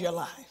center of your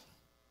life?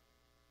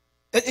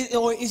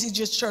 Or is he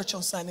just church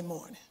on Sunday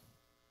morning?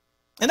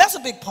 And that's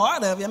a big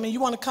part of it. I mean, you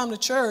want to come to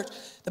church.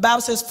 The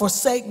Bible says,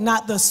 forsake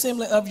not the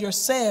assembly of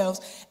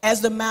yourselves as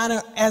the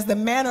manner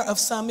of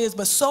some is,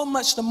 but so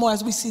much the more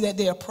as we see that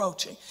day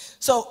approaching.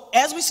 So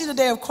as we see the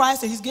day of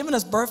Christ, and he's given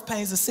us birth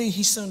pains to see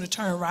he's soon to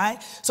return,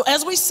 right? So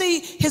as we see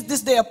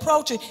this day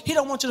approaching, he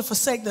don't want you to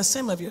forsake the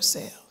assembly of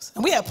yourselves.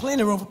 And we have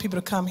plenty of room for people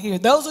to come here.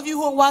 Those of you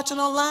who are watching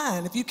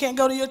online, if you can't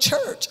go to your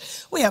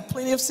church, we have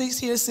plenty of seats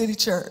here at City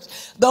Church.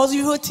 Those of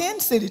you who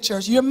attend City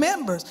Church, you're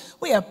members,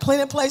 we have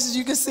plenty of places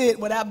you can sit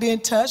without being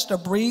touched or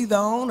breathed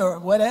on or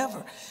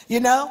whatever. You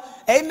know?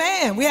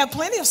 Amen. We have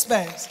plenty of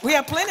space. We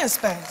have plenty of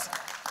space.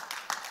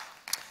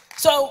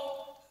 So,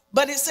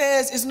 but it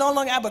says, it's no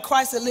longer I, but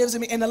Christ that lives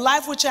in me. And the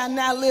life which I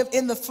now live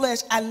in the flesh,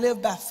 I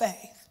live by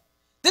faith.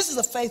 This is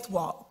a faith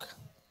walk.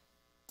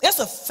 It's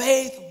a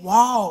faith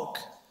walk.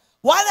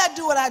 Why did I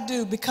do what I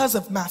do? Because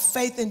of my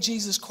faith in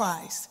Jesus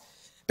Christ.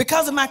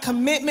 Because of my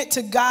commitment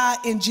to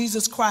God in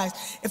Jesus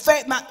Christ. In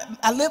fact,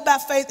 I live by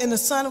faith in the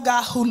Son of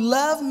God who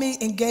loved me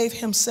and gave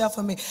himself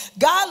for me.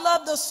 God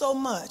loved us so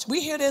much.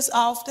 We hear this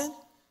often,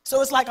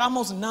 so it's like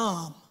almost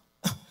numb.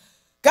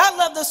 God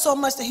loved us so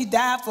much that he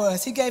died for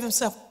us. He gave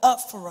himself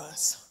up for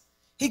us.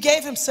 He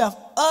gave himself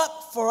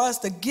up for us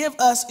to give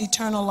us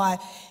eternal life.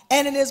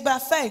 And it is by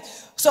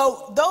faith.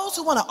 So those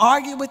who want to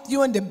argue with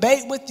you and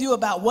debate with you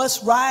about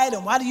what's right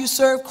and why do you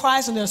serve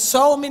Christ, and there's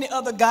so many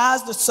other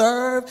gods to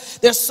serve,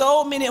 there's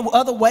so many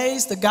other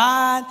ways to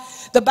God.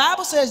 The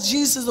Bible says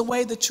Jesus is the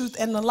way, the truth,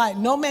 and the light.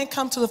 No man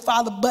come to the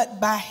Father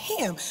but by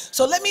him.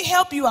 So let me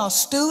help you out,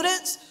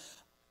 students,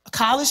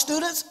 college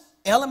students,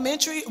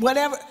 elementary,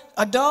 whatever,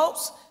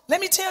 adults. Let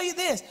me tell you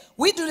this.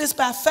 We do this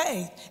by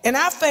faith. In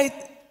our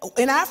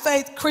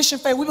faith, Christian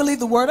faith, we believe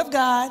the word of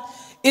God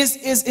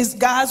is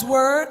God's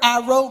word,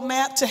 our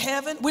roadmap to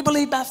heaven. We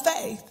believe by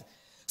faith.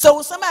 So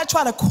when somebody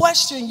try to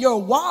question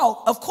your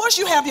walk, of course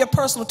you have your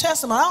personal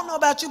testimony. I don't know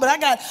about you, but I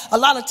got a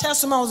lot of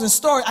testimonies and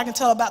stories I can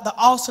tell about the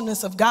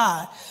awesomeness of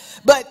God.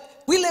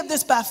 But we live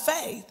this by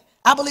faith.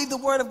 I believe the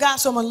word of God,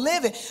 so I'm going to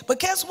live it. But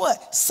guess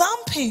what?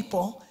 Some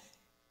people,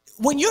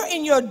 when you're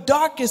in your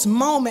darkest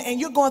moment and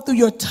you're going through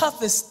your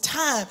toughest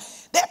time,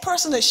 that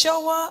person that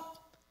show up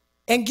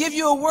and give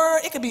you a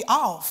word, it could be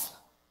off.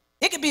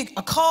 It could be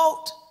a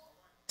cult,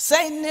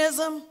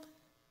 Satanism.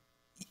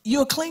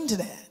 You'll cling to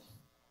that.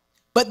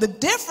 But the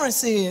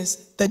difference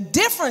is, at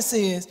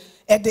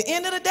the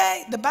end of the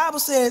day, the Bible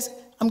says,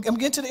 I'm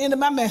getting to the end of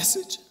my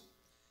message.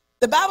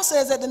 The Bible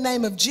says at the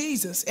name of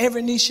Jesus,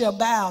 every knee shall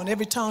bow and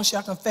every tongue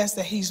shall confess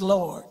that he's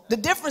Lord. The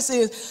difference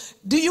is,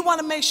 do you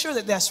want to make sure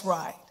that that's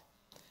right?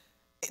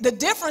 The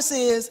difference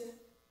is,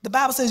 the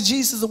Bible says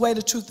Jesus is the way,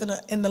 the truth,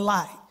 and the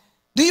light.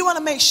 Do you want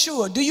to make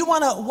sure? Do you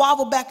want to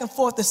wobble back and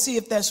forth to see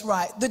if that's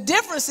right? The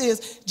difference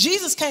is,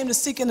 Jesus came to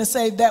seek and to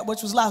save that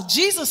which was lost.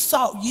 Jesus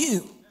sought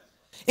you.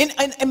 In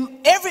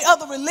every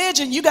other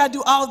religion, you got to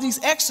do all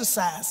these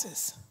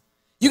exercises.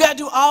 You got to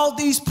do all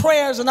these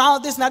prayers and all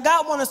of this. Now,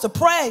 God wants us to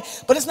pray,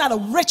 but it's not a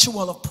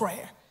ritual of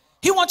prayer.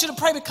 He wants you to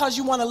pray because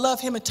you want to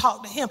love him and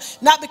talk to him.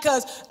 Not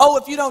because,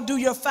 if you don't do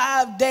your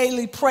 5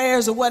 daily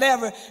prayers or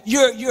whatever,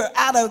 you're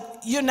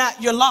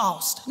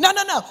lost. No.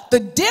 The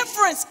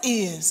difference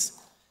is,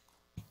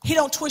 he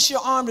don't twist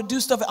your arm to do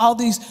stuff, all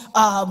these,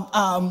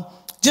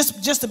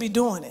 just to be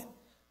doing it.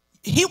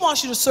 He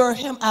wants you to serve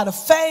him out of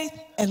faith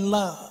and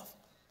love.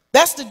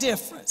 That's the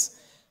difference.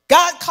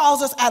 God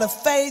calls us out of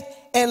faith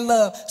and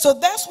love. So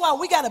that's why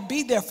we got to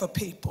be there for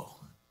people.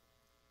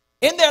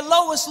 In their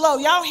lowest low,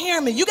 y'all hear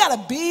me? You got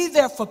to be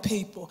there for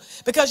people.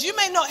 Because you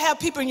may not have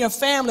people in your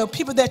family or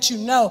people that you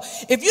know.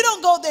 If you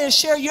don't go there and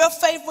share your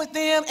faith with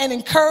them and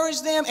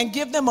encourage them and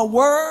give them a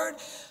word,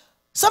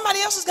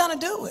 somebody else is going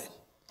to do it.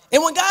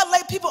 And when God lay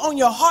people on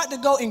your heart to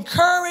go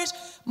encourage,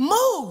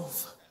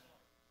 move.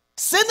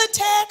 Send a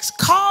text,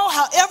 call,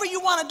 however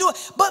you want to do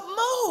it, but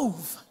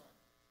move.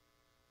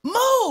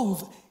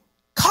 Move.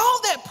 Call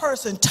that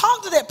person.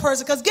 Talk to that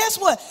person. Because guess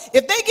what?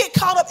 If they get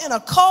caught up in a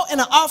cult and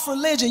an off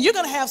religion, you're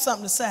going to have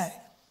something to say.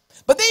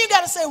 But then you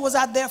got to say, was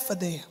I there for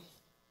them?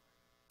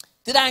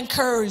 Did I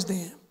encourage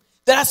them?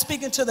 Did I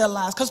speak into their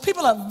lives? Because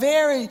people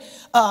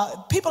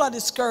are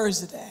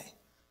discouraged today.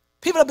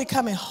 People are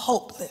becoming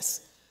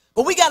hopeless.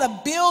 But we got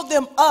to build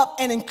them up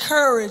and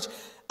encourage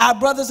our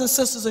brothers and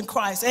sisters in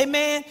Christ.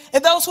 Amen?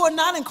 And those who are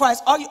not in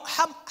Christ,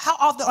 how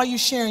often are you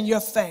sharing your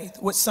faith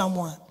with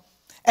someone?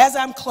 As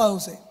I'm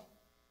closing,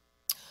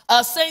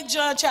 St.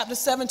 John chapter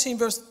 17,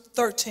 verse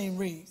 13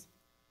 reads.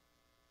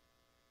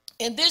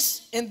 In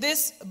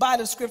this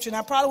Bible scripture, and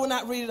I probably will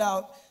not read it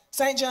out,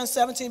 St. John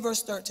 17,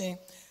 verse 13,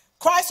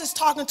 Christ is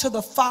talking to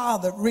the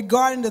Father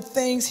regarding the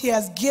things he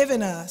has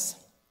given us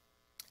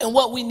and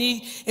what we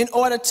need in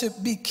order to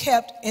be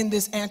kept in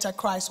this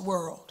Antichrist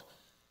world.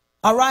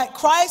 All right,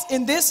 Christ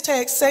in this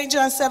text, St.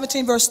 John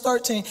 17, verse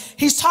 13,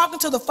 he's talking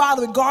to the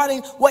Father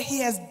regarding what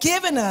he has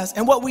given us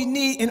and what we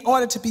need in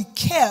order to be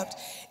kept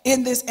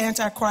in this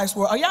Antichrist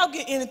world. Are y'all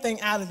getting anything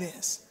out of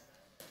this?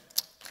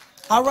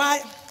 All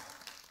right.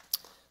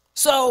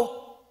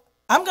 So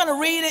I'm going to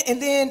read it, and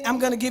then I'm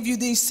going to give you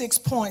these 6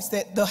 points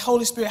that the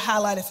Holy Spirit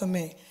highlighted for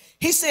me.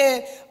 He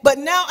said, but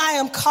now I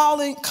am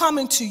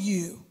coming to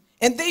you,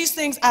 and these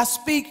things I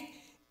speak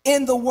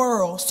in the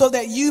world, so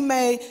that you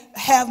may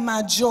have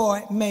my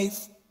joy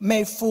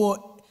made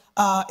full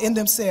in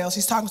themselves.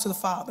 He's talking to the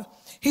Father.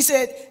 He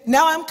said,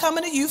 now I'm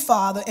coming to you,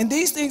 Father, and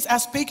these things I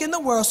speak in the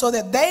world, so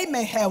that they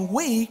may have,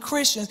 we,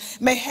 Christians,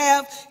 may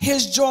have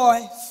his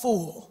joy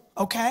full,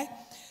 okay?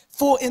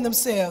 Full in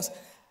themselves.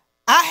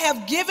 I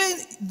have given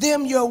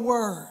them your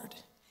word,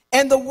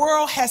 and the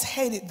world has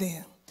hated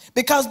them,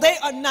 because they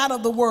are not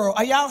of the world.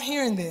 Are y'all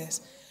hearing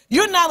this?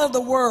 You're not of the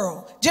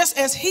world, just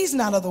as he's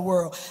not of the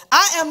world.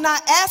 I am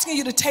not asking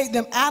you to take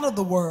them out of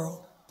the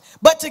world,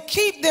 but to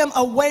keep them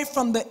away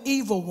from the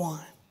evil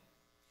one.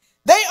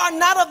 They are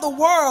not of the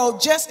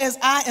world, just as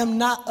I am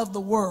not of the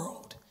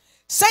world.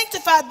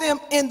 Sanctify them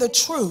in the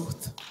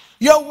truth.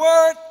 Your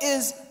word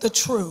is the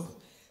truth.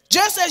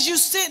 Just as you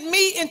sent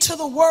me into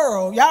the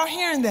world, y'all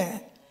hearing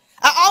that?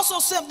 I also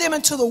sent them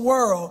into the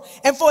world,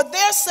 and for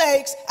their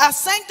sakes I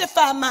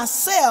sanctify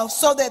myself,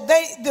 so that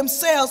they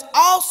themselves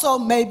also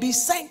may be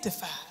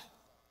sanctified.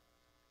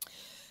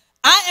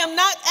 I am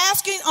not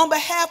asking on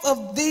behalf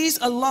of these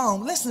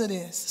alone. Listen to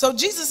this. So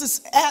Jesus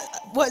is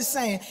what he's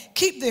saying.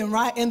 Keep them,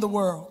 right, in the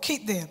world.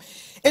 Keep them.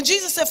 And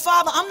Jesus said,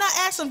 Father, I'm not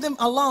asking them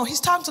alone.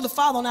 He's talking to the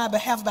Father on our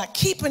behalf about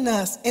keeping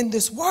us in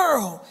this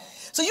world.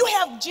 So you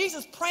have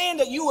Jesus praying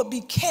that you would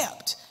be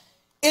kept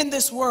in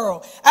this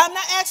world. I'm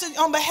not asking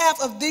on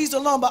behalf of these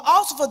alone, but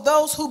also for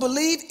those who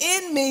believe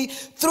in me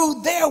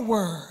through their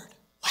word.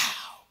 Wow.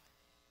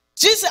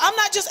 Jesus said, I'm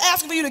not just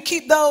asking for you to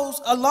keep those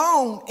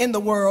alone in the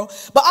world,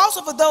 but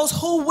also for those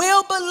who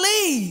will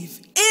believe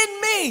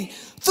in me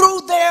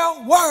through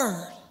their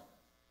word.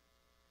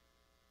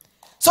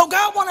 So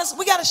God wants us,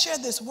 we got to share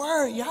this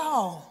word,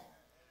 y'all.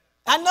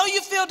 I know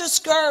you feel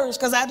discouraged,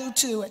 because I do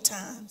too at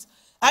times.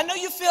 I know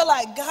you feel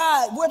like,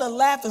 God, we're the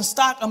laughing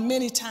stock of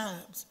many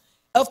times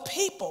of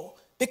people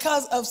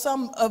because of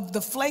some of the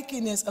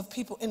flakiness of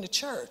people in the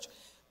church.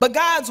 But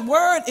God's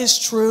word is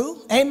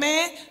true.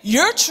 Amen.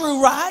 You're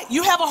true, right?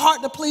 You have a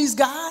heart to please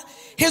God.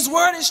 His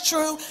word is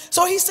true.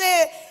 So he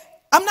said,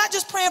 I'm not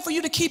just praying for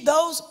you to keep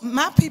those,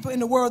 my people in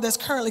the world that's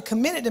currently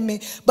committed to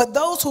me, but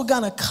those who are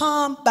going to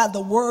come by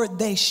the word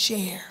they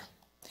share.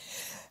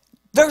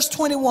 Verse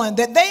 21,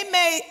 that they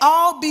may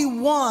all be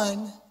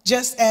one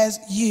just as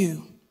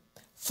you.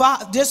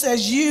 Just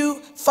as you,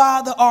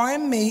 Father, are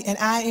in me and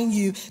I in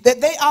you, that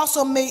they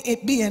also may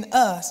be in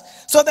us,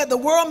 so that the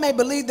world may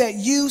believe that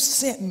you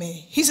sent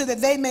me. He said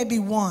that they may be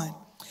one.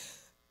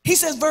 He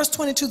says, verse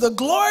 22, the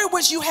glory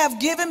which you have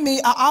given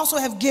me, I also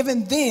have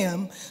given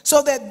them,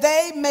 so that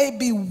they may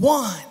be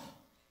one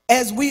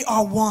as we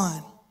are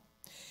one.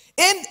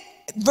 In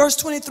verse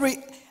 23,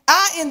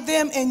 I in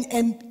them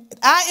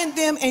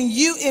and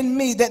you in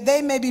me, that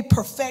they may be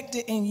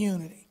perfected in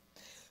unity.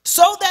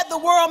 So that the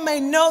world may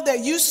know that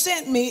you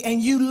sent me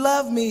and you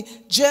love me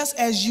just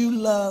as you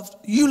love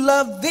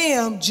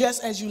them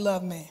just as you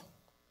love me.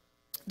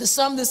 To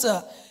sum this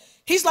up,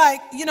 he's like,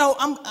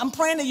 I'm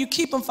praying that you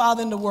keep them,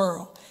 Father, in the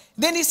world.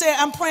 Then he said,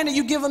 I'm praying that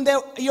you give them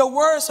your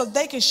word so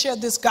they can share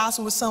this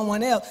gospel with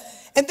someone else.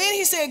 And then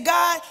he said,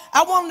 God,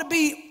 I want them to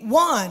be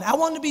one. I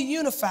want them to be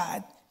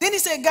unified. Then he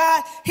said,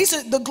 God, he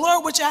said, the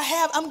glory which I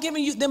have, I'm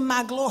giving them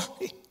my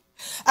glory.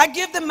 I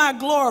give them my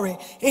glory.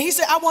 And he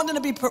said, I want them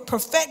to be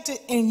perfected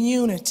in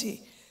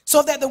unity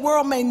so that the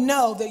world may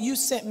know that you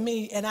sent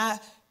me and I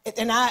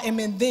am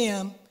in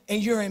them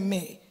and you're in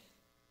me.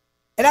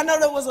 And I know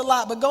that was a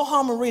lot, but go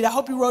home and read. I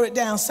hope you wrote it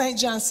down. St.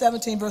 John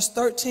 17, verse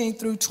 13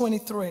 through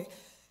 23.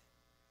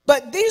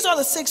 But these are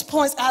the 6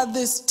 points out of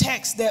this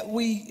text that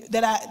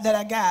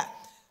I got.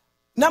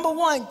 Number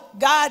one,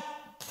 God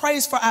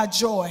prays for our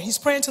joy. He's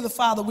praying to the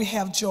Father we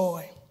have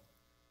joy,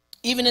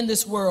 even in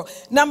this world.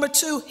 Number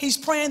two, he's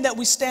praying that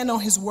we stand on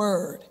his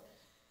word.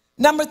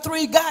 Number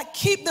three, God,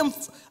 keep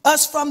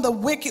us from the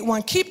wicked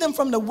one. Keep them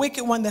from the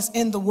wicked one that's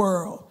in the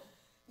world.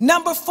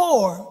 Number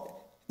four,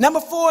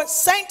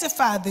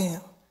 sanctify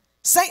them.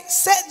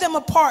 Set them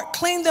apart,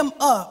 clean them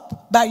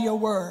up by your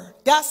word.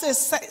 God says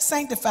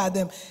sanctify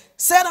them.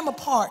 Set them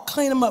apart,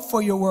 clean them up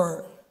for your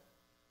word.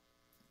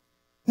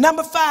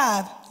 Number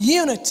five,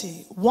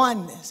 unity,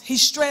 oneness. He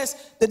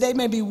stressed that they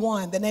may be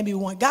one, that they be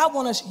one. God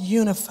wants us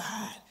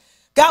unified.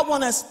 God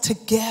wants us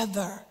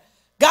together.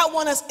 God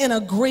wants us in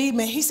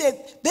agreement. He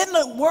said, then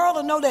the world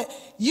will know that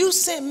you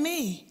sent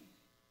me,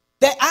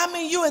 that I'm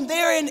in you and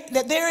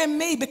they're in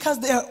me because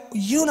they're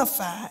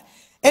unified.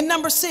 And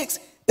number six,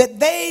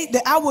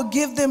 that I will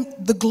give them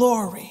the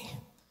glory.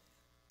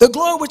 The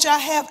glory which I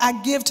have,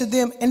 I give to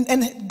them.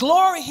 And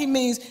glory, he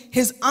means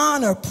his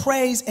honor,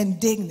 praise, and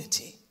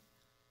dignity.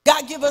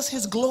 God give us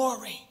his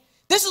glory.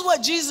 This is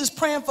what Jesus is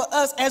praying for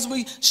us as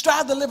we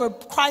strive to live a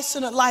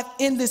Christ-centered life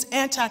in this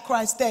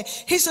Antichrist day.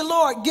 He said,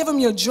 Lord, give them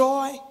your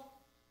joy.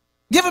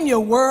 Give them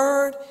your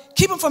word.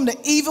 Keep them from the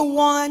evil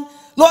one.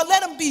 Lord,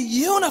 let them be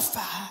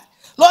unified.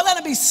 Lord, let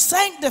them be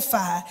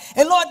sanctified.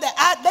 And Lord,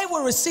 that they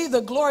will receive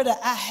the glory that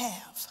I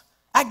have.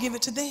 I give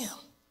it to them.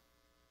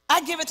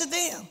 I give it to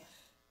them.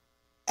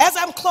 As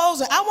I'm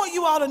closing, I want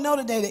you all to know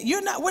today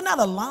that we're not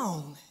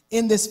alone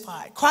in this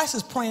fight. Christ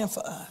is praying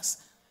for us.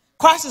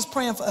 Christ is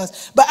praying for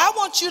us. But I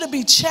want you to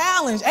be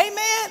challenged.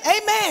 Amen.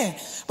 Amen.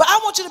 But I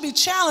want you to be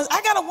challenged.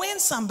 I got to win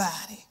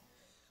somebody.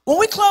 When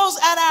we close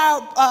at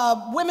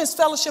our women's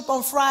fellowship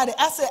on Friday,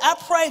 I said, I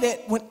pray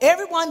that when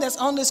everyone that's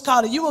on this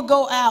call, that you will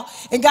go out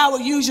and God will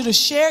use you to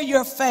share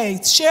your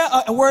faith, share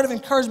a word of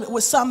encouragement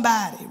with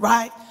somebody,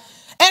 right?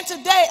 And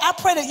today, I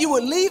pray that you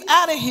would leave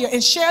out of here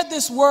and share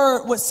this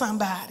word with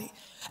somebody.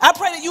 I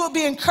pray that you would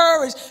be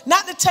encouraged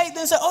not to take this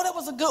and say, oh, that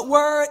was a good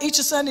word, eat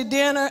your Sunday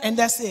dinner, and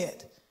that's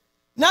it.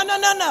 No.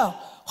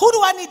 Who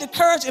do I need to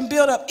encourage and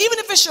build up? Even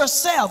if it's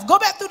yourself, go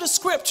back through the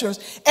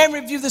scriptures and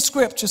review the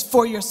scriptures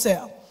for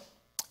yourself.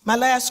 My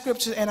last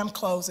scripture, and I'm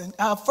closing.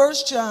 1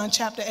 John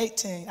chapter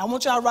 18. I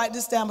want y'all to write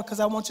this down because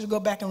I want you to go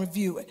back and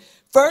review it.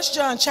 1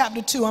 John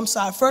chapter 2, 1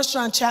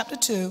 John chapter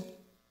 2.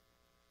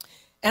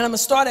 And I'm going to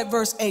start at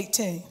verse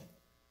 18.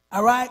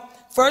 All right?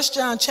 1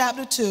 John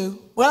chapter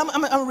 2. Well,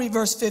 I'm going to read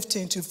verse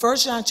 15 too. 1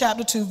 John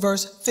chapter 2,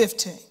 verse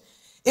 15.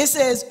 It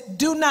says,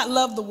 do not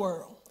love the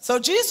world. So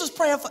Jesus was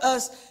praying for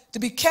us to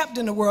be kept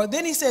in the world.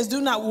 Then he says,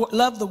 do not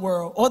love the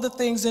world or the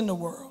things in the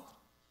world.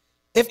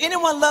 If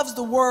anyone loves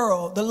the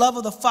world, the love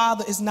of the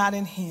Father is not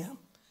in him.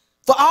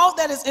 For all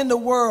that is in the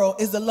world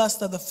is the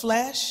lust of the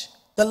flesh,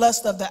 the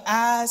lust of the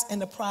eyes,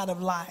 and the pride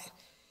of life.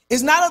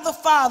 It's not of the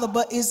Father,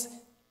 but is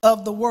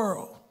of the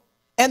world.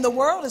 And the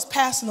world is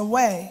passing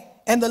away,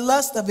 and the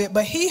lust of it,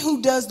 but he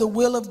who does the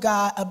will of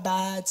God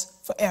abides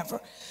forever.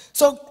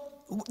 So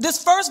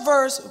this first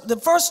verse, the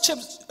first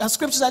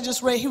scriptures I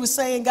just read, he was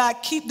saying, God,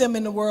 keep them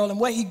in the world and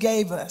what he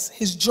gave us,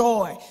 his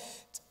joy,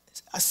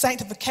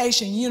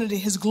 sanctification, unity,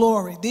 his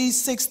glory.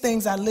 These 6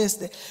 things I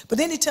listed. But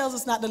then he tells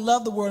us not to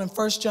love the world in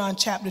 1 John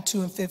chapter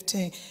 2 and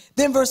 15.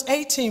 Then verse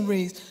 18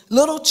 reads,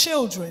 little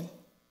children,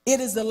 it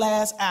is the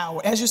last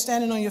hour. As you're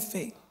standing on your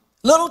feet.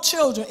 Little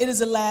children, it is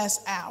the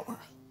last hour.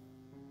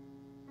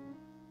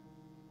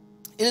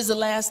 It is the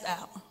last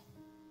hour.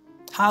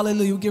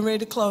 Hallelujah. We're getting ready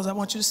to close. I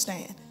want you to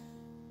stand.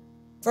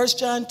 1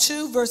 John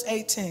 2, verse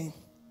 18.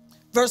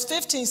 Verse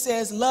 15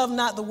 says, love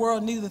not the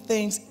world, neither the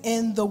things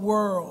in the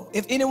world.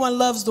 If anyone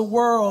loves the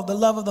world, the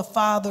love of the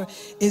Father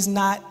is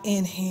not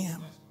in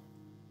him.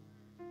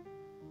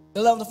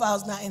 The love of the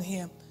Father is not in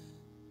him.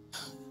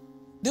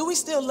 Do we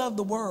still love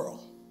the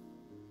world?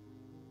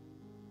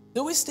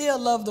 Do we still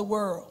love the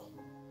world?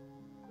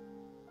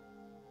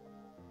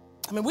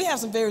 I mean, we have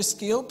some very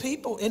skilled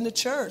people in the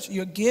church.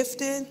 You're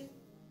gifted.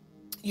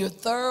 You're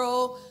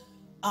thorough.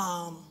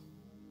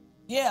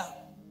 Yeah.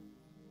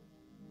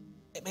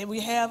 Maybe we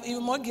have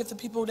even more gifted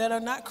people that are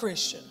not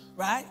Christian,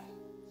 right?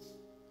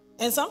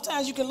 And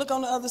sometimes you can look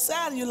on the other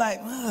side and you're like,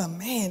 oh,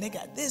 man, they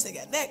got this, they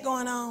got that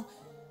going on.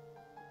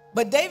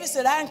 But David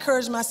said, I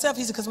encouraged myself.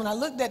 He said, because when I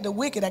looked at the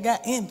wicked, I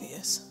got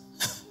envious.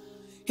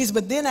 He said,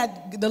 but then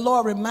the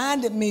Lord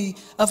reminded me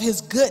of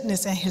his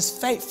goodness and his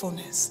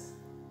faithfulness.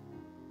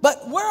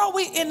 But where are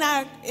we in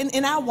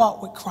our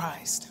walk with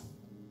Christ?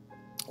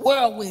 Where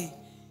are we?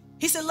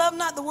 He said, love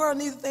not the world,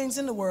 neither things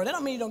in the world. That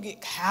don't mean you don't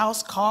get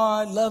house,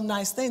 car, love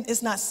nice things.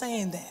 It's not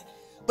saying that.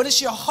 But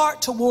it's your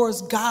heart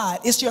towards God.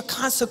 It's your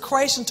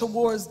consecration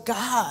towards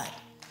God.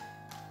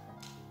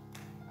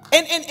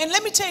 And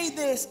let me tell you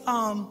this.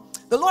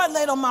 The Lord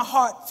laid on my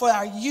heart for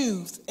our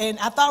youth. And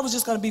I thought it was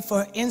just going to be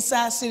for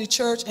Inside City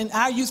Church. And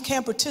our youth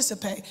can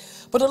participate.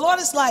 But the Lord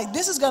is like,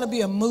 this is going to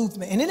be a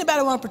movement. And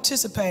anybody want to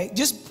participate,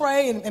 just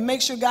pray and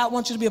make sure God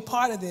wants you to be a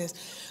part of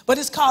this. But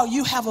it's called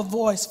You Have a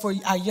Voice for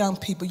our young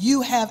people.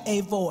 You have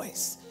a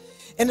voice.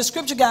 And the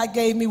scripture God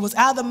gave me was,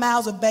 out of the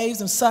mouths of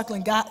babes and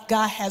suckling,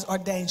 God has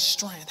ordained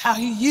strength. How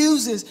he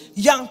uses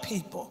young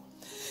people.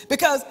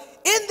 Because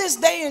in this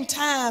day and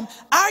time,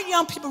 our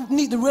young people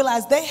need to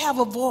realize they have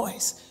a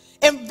voice.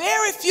 And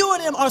very few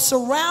of them are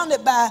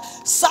surrounded by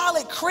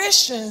solid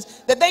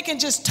Christians that they can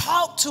just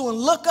talk to and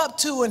look up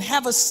to and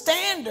have a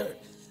standard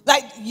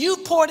like you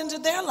poured into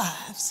their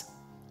lives,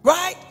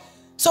 right?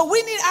 So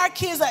we need our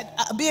kids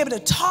to be able to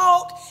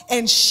talk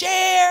and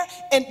share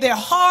in their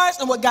hearts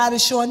and what God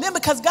is showing them,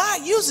 because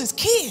God uses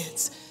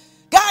kids.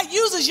 God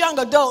uses young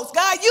adults.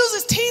 God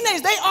uses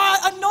teenagers. They are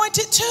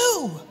anointed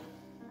too.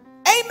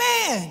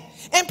 Amen.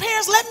 And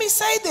parents, let me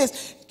say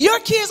this. Your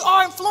kids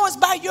are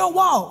influenced by your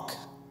walk.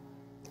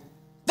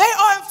 They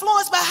are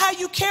influenced by how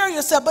you carry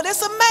yourself. But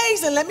it's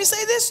amazing. Let me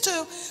say this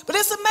too. But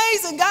it's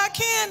amazing. God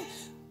can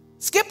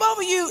skip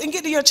over you and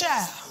get to your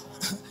child.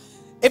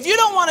 If you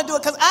don't want to do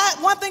it, because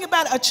one thing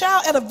about it, a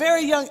child at a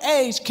very young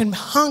age can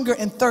hunger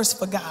and thirst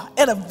for God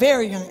at a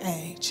very young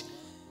age.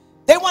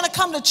 They want to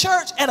come to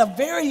church at a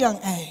very young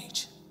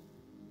age.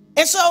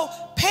 And so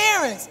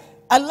parents,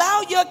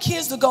 allow your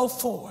kids to go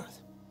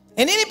forth.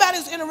 And anybody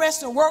who's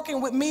interested in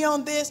working with me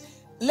on this,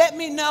 let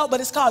me know.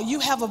 But it's called You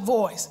Have a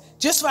Voice.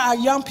 Just for our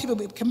young people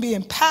can be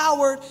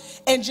empowered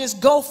and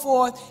just go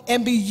forth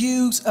and be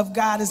used of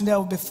God as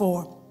never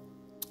before.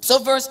 So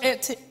verse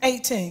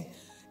 18.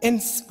 In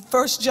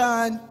 1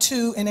 John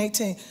 2 and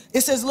 18,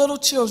 it says, little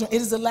children,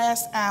 it is the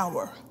last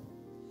hour.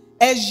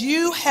 As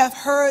you have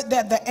heard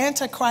that the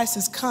Antichrist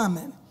is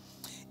coming,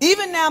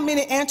 even now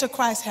many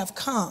Antichrists have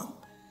come,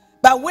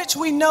 by which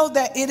we know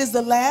that it is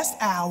the last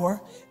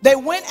hour. They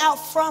went out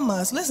from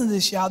us. Listen to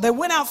this, y'all. They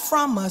went out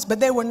from us, but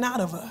they were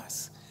not of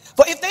us.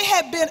 For if they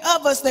had been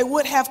of us, they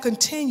would have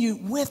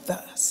continued with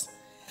us.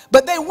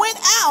 But they went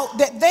out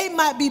that they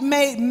might be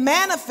made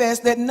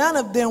manifest that none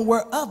of them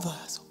were of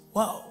us.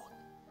 Whoa.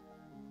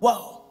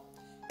 Whoa.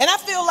 And I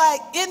feel like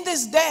in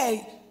this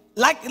day,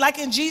 like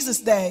in Jesus'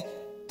 day,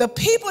 the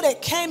people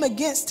that came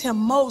against him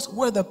most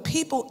were the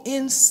people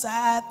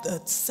inside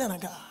the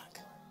synagogue.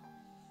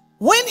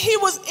 When he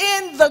was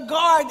in the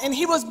garden and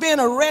he was being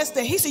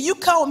arrested, he said, you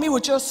come with me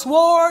with your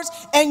swords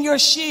and your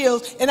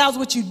shields, and I was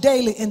with you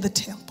daily in the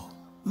temple.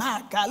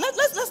 My God,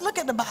 let's look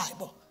at the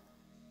Bible.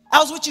 I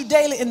was with you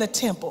daily in the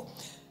temple.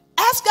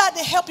 Ask God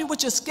to help you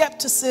with your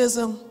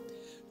skepticism,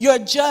 your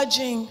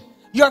judging,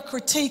 your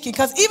critiquing,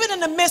 because even in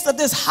the midst of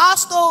these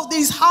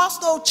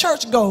hostile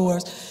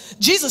churchgoers,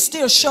 Jesus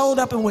still showed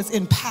up and was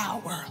in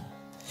power.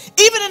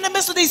 Even in the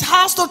midst of these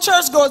hostile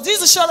churchgoers,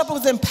 Jesus showed up and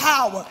was in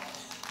power.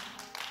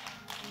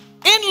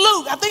 In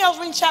Luke, I think I was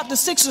reading chapter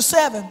 6 or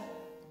 7,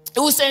 it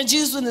was saying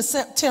Jesus was in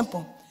the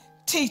temple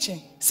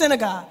teaching,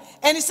 synagogue.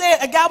 And he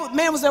said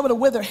man was there with a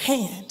withered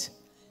hand.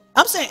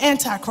 I'm saying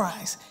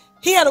Antichrist.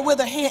 He had a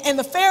withered hand, and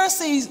the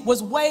Pharisees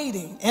was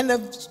waiting, and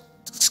the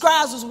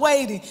scribes was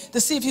waiting to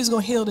see if he was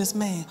going to heal this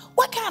man.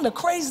 What kind of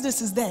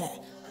craziness is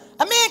that?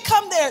 A man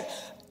come there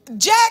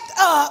jacked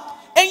up,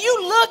 and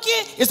you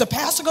looking, is the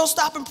pastor going to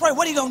stop and pray?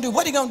 What are you going to do?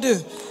 What are you going to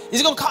do? Is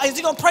he going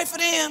to pray for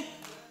them?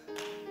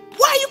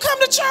 Why you come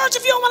to church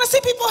if you don't want to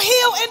see people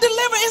healed and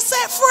delivered and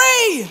set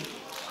free?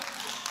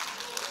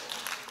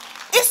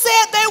 It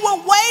said they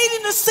were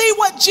waiting to see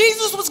what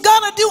Jesus was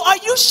going to do. Are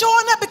you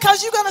showing up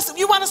because you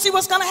want to see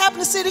what's going to happen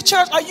to City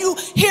Church? Are you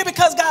here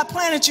because God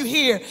planted you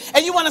here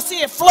and you want to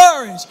see it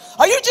flourish?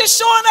 Are you just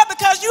showing up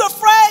because you're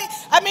afraid?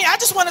 I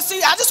just want to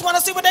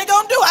see what they're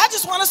going to do. I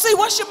just want to see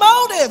what's your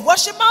motive.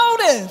 What's your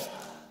motive?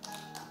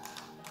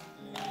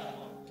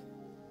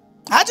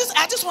 I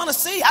just want to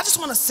see. I just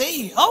want to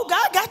see. Oh,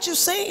 God got you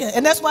seeing.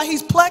 And that's why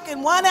he's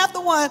plucking one after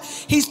one.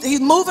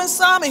 He's moving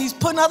some and he's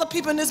putting other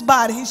people in his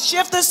body. He's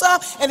shifting some.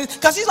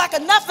 Because he's like,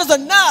 enough is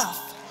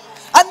enough.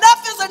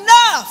 Enough is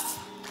enough.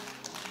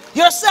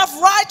 Your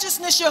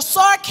self-righteousness, your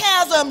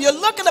sarcasm, you're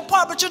looking the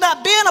part, but you're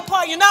not being a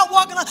part. You're not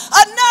walking on.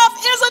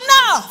 Enough is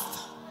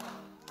enough.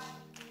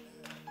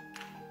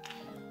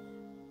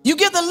 You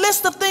give the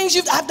list of things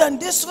I've done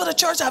this for the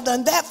church. I've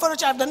done that for the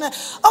church. I've done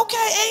that.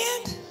 Okay,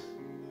 and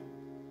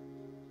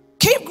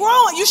keep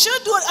growing. You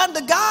should do it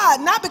under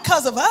God, not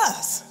because of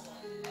us.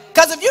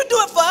 Because if you do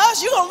it for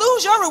us, you're going to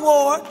lose your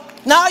reward.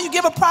 Now you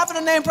give a prophet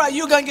a name,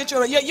 you're going to get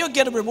you'll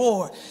get a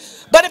reward.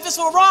 But if it's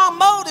for wrong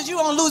motives, you're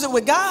going to lose it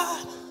with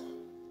God.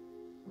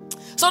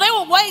 So they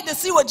were waiting to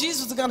see what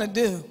Jesus was going to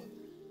do.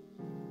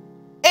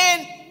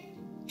 And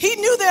he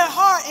knew their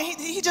heart,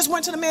 and he just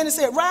went to the man and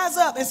said, rise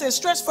up, and said,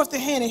 stretch forth the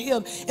hand and heal.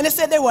 And it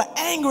said they were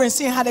angry and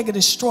seeing how they could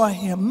destroy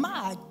him.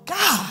 My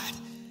God.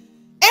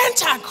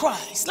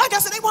 Antichrist. Like I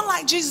said, they weren't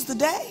like Jesus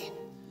today.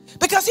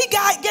 Because he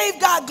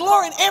gave God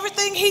glory in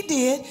everything he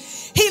did.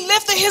 He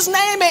lifted his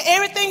name in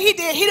everything he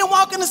did. He didn't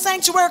walk in the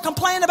sanctuary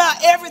complaining about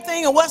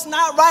everything and what's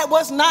not right,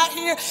 what's not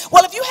here.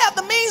 Well, if you have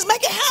the means,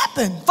 make it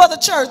happen for the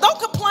church. Don't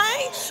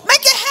complain.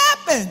 Make it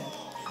happen.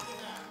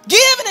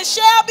 Give and it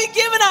shall be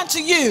given unto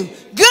you.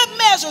 Good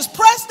measures,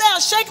 pressed down,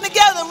 shaken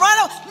together, and run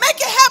out. Make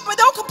it happen.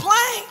 Don't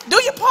complain.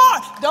 Do your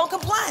part. Don't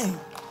complain.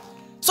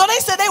 So they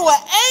said they were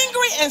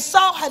angry and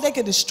saw how they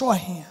could destroy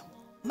him.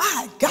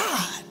 My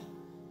God.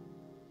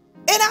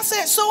 And I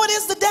said, so it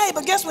is today.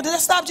 But guess what? Did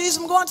that stop Jesus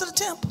from going to the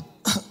temple?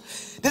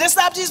 Did it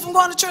stop Jesus from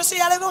going to church, see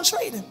how they're going to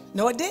treat him?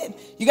 No, it didn't.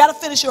 You got to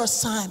finish your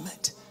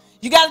assignment.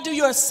 You got to do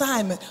your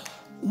assignment.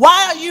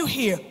 Why are you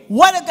here?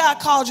 What did God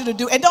called you to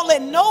do? And don't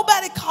let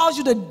nobody cause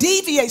you to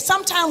deviate.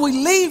 Sometimes we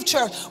leave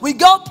church. We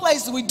go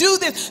places. We do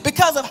this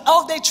because of,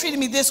 oh, they treated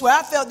me this way.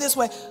 I felt this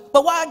way.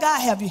 But why did God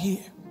have you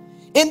here?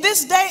 In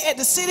this day at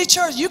the City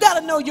Church, you got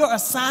to know your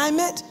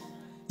assignment.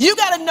 You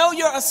got to know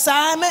your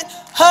assignment.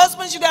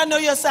 Husbands, you got to know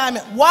your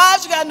assignment.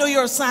 Wives, you got to know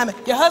your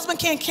assignment. Your husband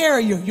can't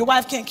carry you. Your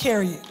wife can't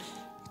carry you.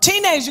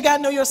 Teenagers, you got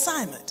to know your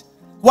assignment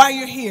while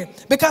you're here.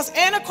 Because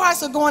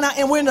Antichrist are going out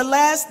and we're in the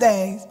last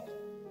days.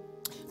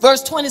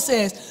 Verse 20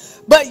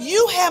 says, but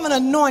you have an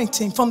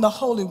anointing from the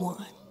Holy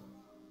One.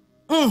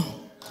 The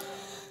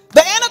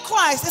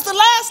Antichrist, it's the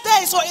last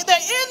day, so they're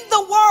in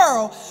the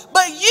world,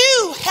 but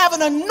you have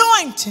an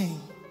anointing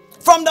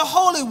from the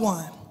Holy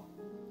One,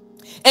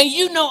 and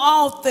you know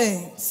all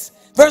things.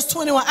 Verse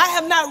 21, I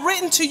have not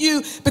written to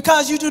you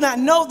because you do not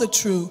know the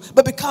truth,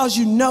 but because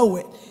you know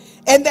it,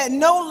 and that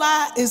no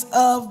lie is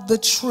of the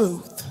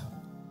truth.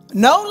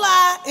 No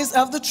lie is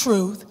of the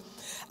truth.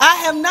 I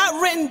have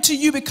not written to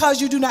you because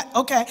you do not.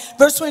 Okay,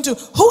 verse 22,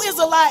 who is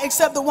a lie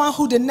except the one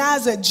who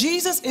denies that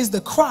Jesus is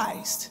the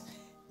Christ?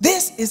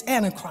 This is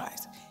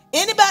Antichrist.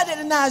 Anybody that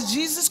denies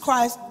Jesus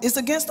Christ is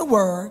against the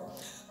word.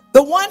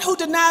 The one who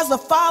denies the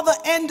Father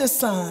and the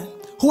Son.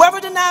 Whoever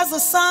denies the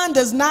Son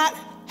does not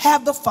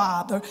have the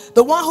Father.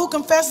 The one who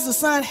confesses the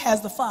Son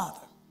has the Father.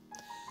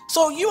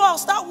 So you all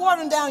stop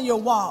watering down your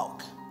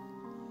walk.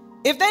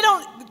 If they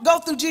don't go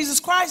through Jesus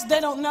Christ,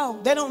 they don't know.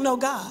 They don't know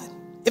God.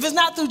 If it's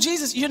not through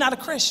Jesus, you're not a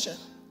Christian.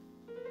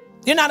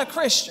 You're not a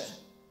Christian.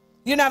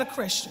 You're not a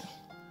Christian.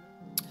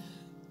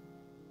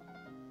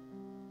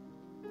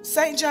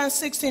 St. John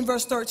 16,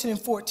 verse 13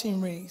 and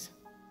 14 reads,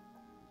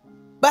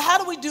 but how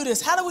do we do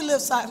this? How do we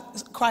live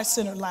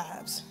Christ-centered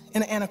lives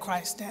in the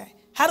Antichrist day?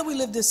 How do we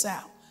live this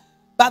out?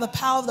 By the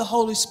power of the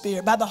Holy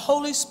Spirit, by the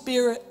Holy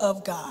Spirit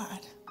of God.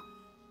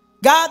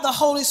 God, the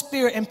Holy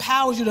Spirit,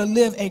 empowers you to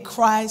live a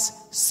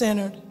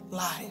Christ-centered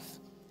life.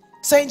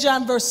 St.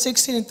 John verse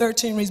 16 and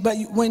 13 reads, but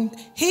when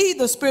he,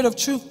 the Spirit of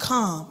truth,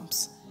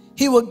 comes,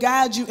 he will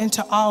guide you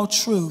into all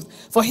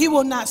truth. For he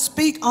will not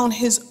speak on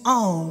his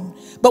own,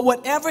 but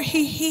whatever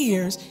he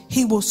hears,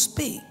 he will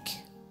speak.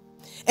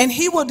 And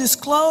he will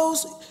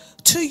disclose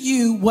to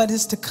you what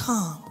is to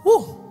come.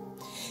 Woo.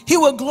 He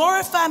will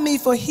glorify me,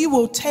 for he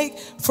will take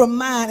from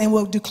mine and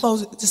will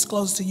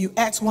disclose to you.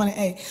 Acts 1 and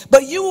 8.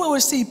 But you will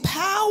receive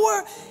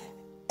power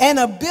and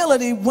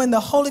ability when the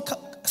Holy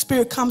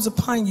Spirit comes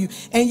upon you,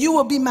 and you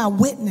will be my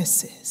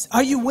witnesses.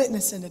 Are you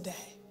witnessing today?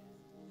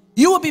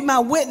 You will be my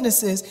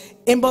witnesses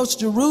in both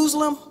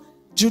Jerusalem,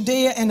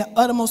 Judea, and the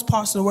uttermost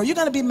parts of the world. You're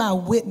going to be my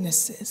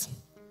witnesses.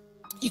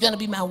 You're going to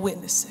be my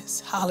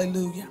witnesses.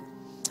 Hallelujah.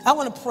 I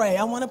want to pray.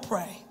 I want to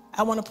pray.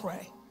 I want to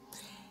pray.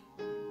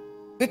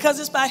 Because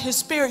it's by his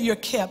spirit you're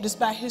kept. It's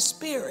by his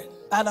spirit,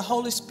 by the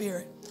Holy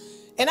Spirit.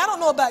 And I don't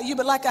know about you,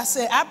 but like I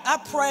said, I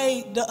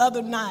prayed the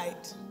other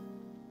night.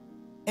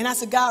 And I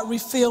said, God,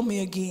 refill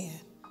me again.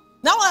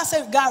 Not when I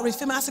said, God,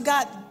 refill me, I said,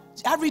 God,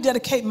 I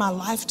rededicate my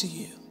life to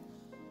you.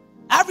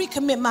 I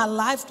recommit my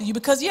life to you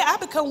because, yeah, I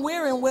become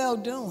weary in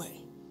well-doing.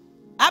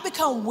 I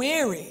become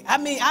weary. I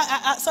mean,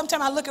 I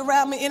sometimes I look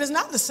around me and it's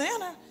not the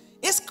sinner.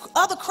 It's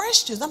other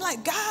Christians. I'm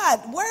like,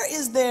 God, where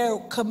is their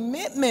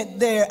commitment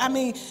there? I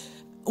mean,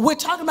 we're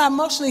talking about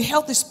emotionally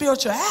healthy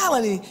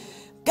spirituality.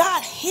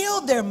 God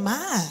healed their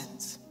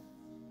minds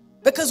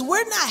because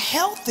we're not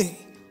healthy.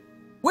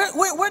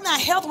 We're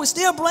not healthy. We're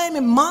still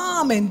blaming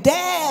mom and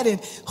dad and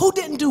who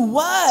didn't do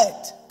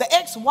what. The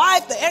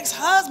ex-wife, the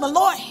ex-husband.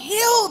 Lord,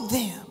 heal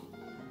them.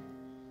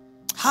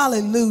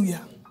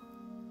 Hallelujah.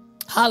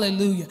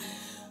 Hallelujah.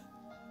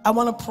 I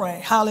want to pray.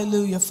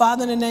 Hallelujah.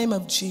 Father, in the name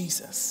of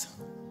Jesus.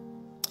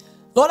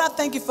 Lord, I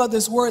thank you for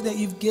this word that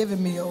you've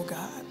given me, oh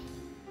God,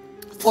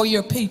 for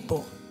your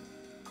people,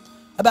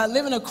 about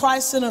living a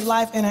Christ-centered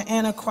life in an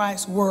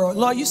Antichrist world.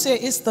 Lord, you said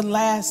it's the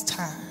last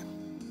time.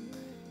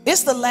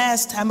 It's the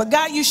last time. But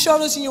God, you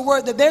showed us in your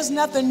word that there's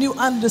nothing new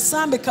under the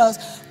sun because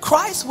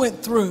Christ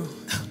went through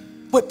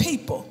with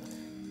people,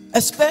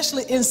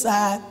 especially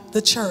inside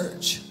the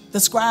church, the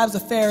scribes,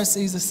 the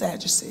Pharisees, the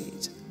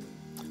Sadducees.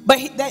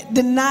 But that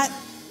did not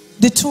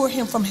deter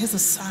him from his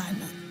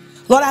assignment.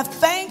 Lord, I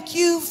thank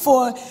you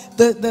for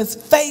the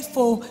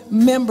faithful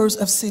members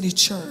of City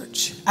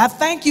Church. I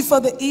thank you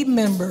for the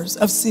members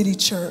of City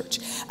Church.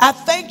 I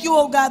thank you,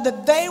 oh God,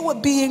 that they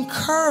would be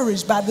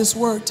encouraged by this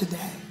word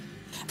today.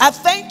 I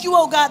thank you,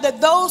 oh God,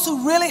 that those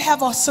who really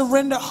have a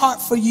surrendered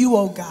heart for you,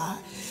 oh God,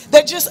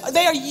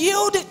 they are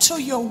yielded to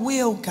your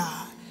will,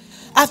 God.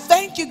 I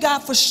thank you, God,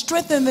 for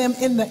strengthening them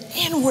in the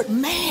inward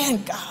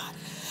man, God.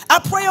 I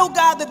pray, oh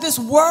God, that this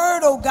word,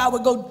 oh God,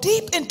 would go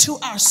deep into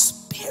our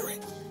spirit,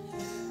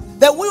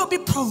 that we will be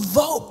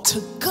provoked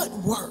to good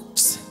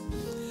works.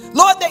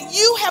 Lord, that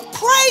you have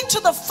prayed to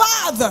the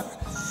Father,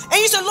 and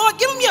you said, Lord,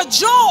 give them your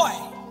joy,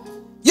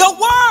 your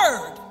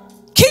word.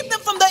 Keep them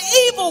from the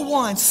evil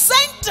one.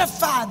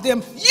 Sanctify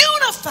them,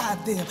 unify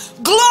them,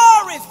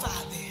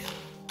 glorify them.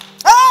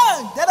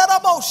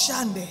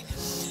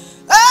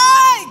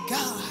 Hey,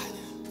 God.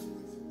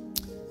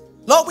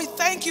 Lord, we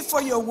thank you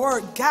for your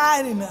word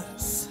guiding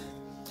us.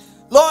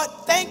 Lord,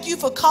 thank you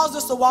for causing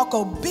us to walk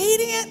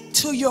obedient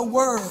to your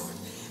word,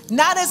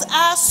 not as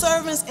our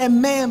servants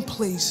and man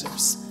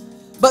pleasers,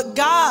 but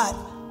God,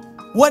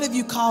 what have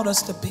you called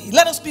us to be?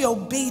 Let us be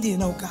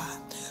obedient, oh God.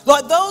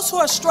 Lord, those who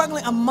are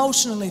struggling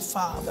emotionally,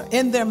 Father,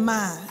 in their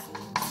mind,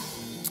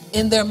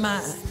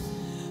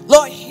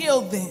 Lord,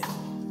 heal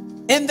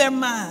them in their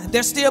mind.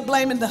 They're still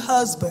blaming the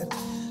husband,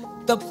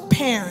 the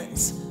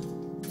parents,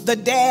 the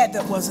dad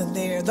that wasn't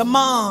there, the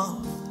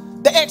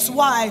mom, the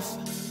ex-wife,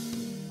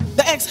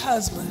 the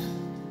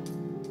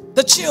ex-husband,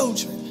 the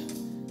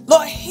children.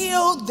 Lord,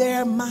 heal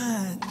their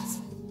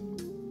minds.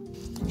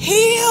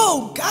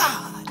 Heal,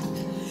 God.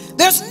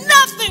 There's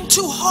nothing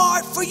too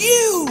hard for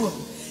you.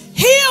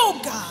 Heal,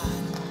 God.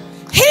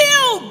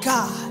 Heal,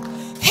 God.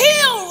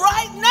 Heal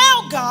right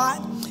now,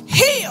 God.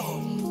 Heal.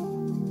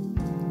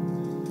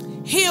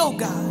 Heal,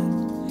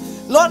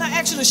 God. Lord, I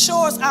ask you to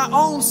show us our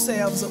own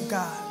selves, oh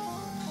God.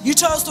 You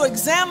told us to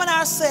examine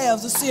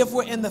ourselves to see if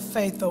we're in the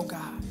faith, oh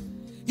God.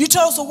 You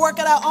told us to work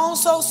out our own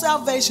soul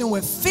salvation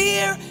with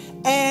fear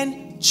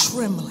and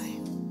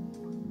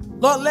trembling.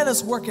 Lord, let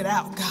us work it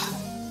out, God.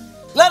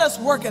 Let us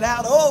work it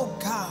out, oh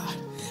God.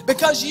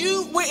 Because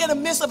we're in the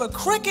midst of a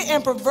crooked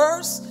and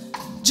perverse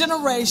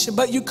generation,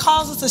 but you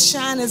cause us to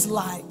shine as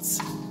lights.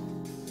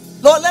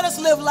 Lord, let us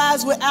live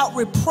lives without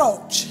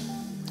reproach,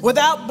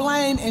 without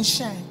blame and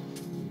shame.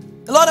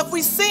 Lord, if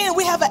we sin,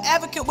 we have an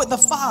advocate with the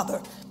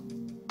Father.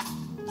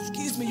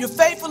 You're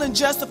faithful and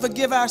just to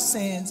forgive our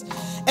sins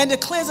and to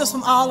cleanse us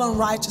from all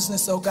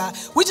unrighteousness, oh God.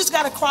 We just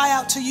got to cry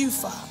out to you,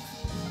 Father.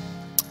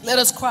 Let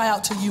us cry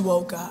out to you,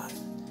 oh God,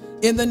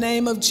 in the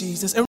name of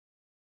Jesus.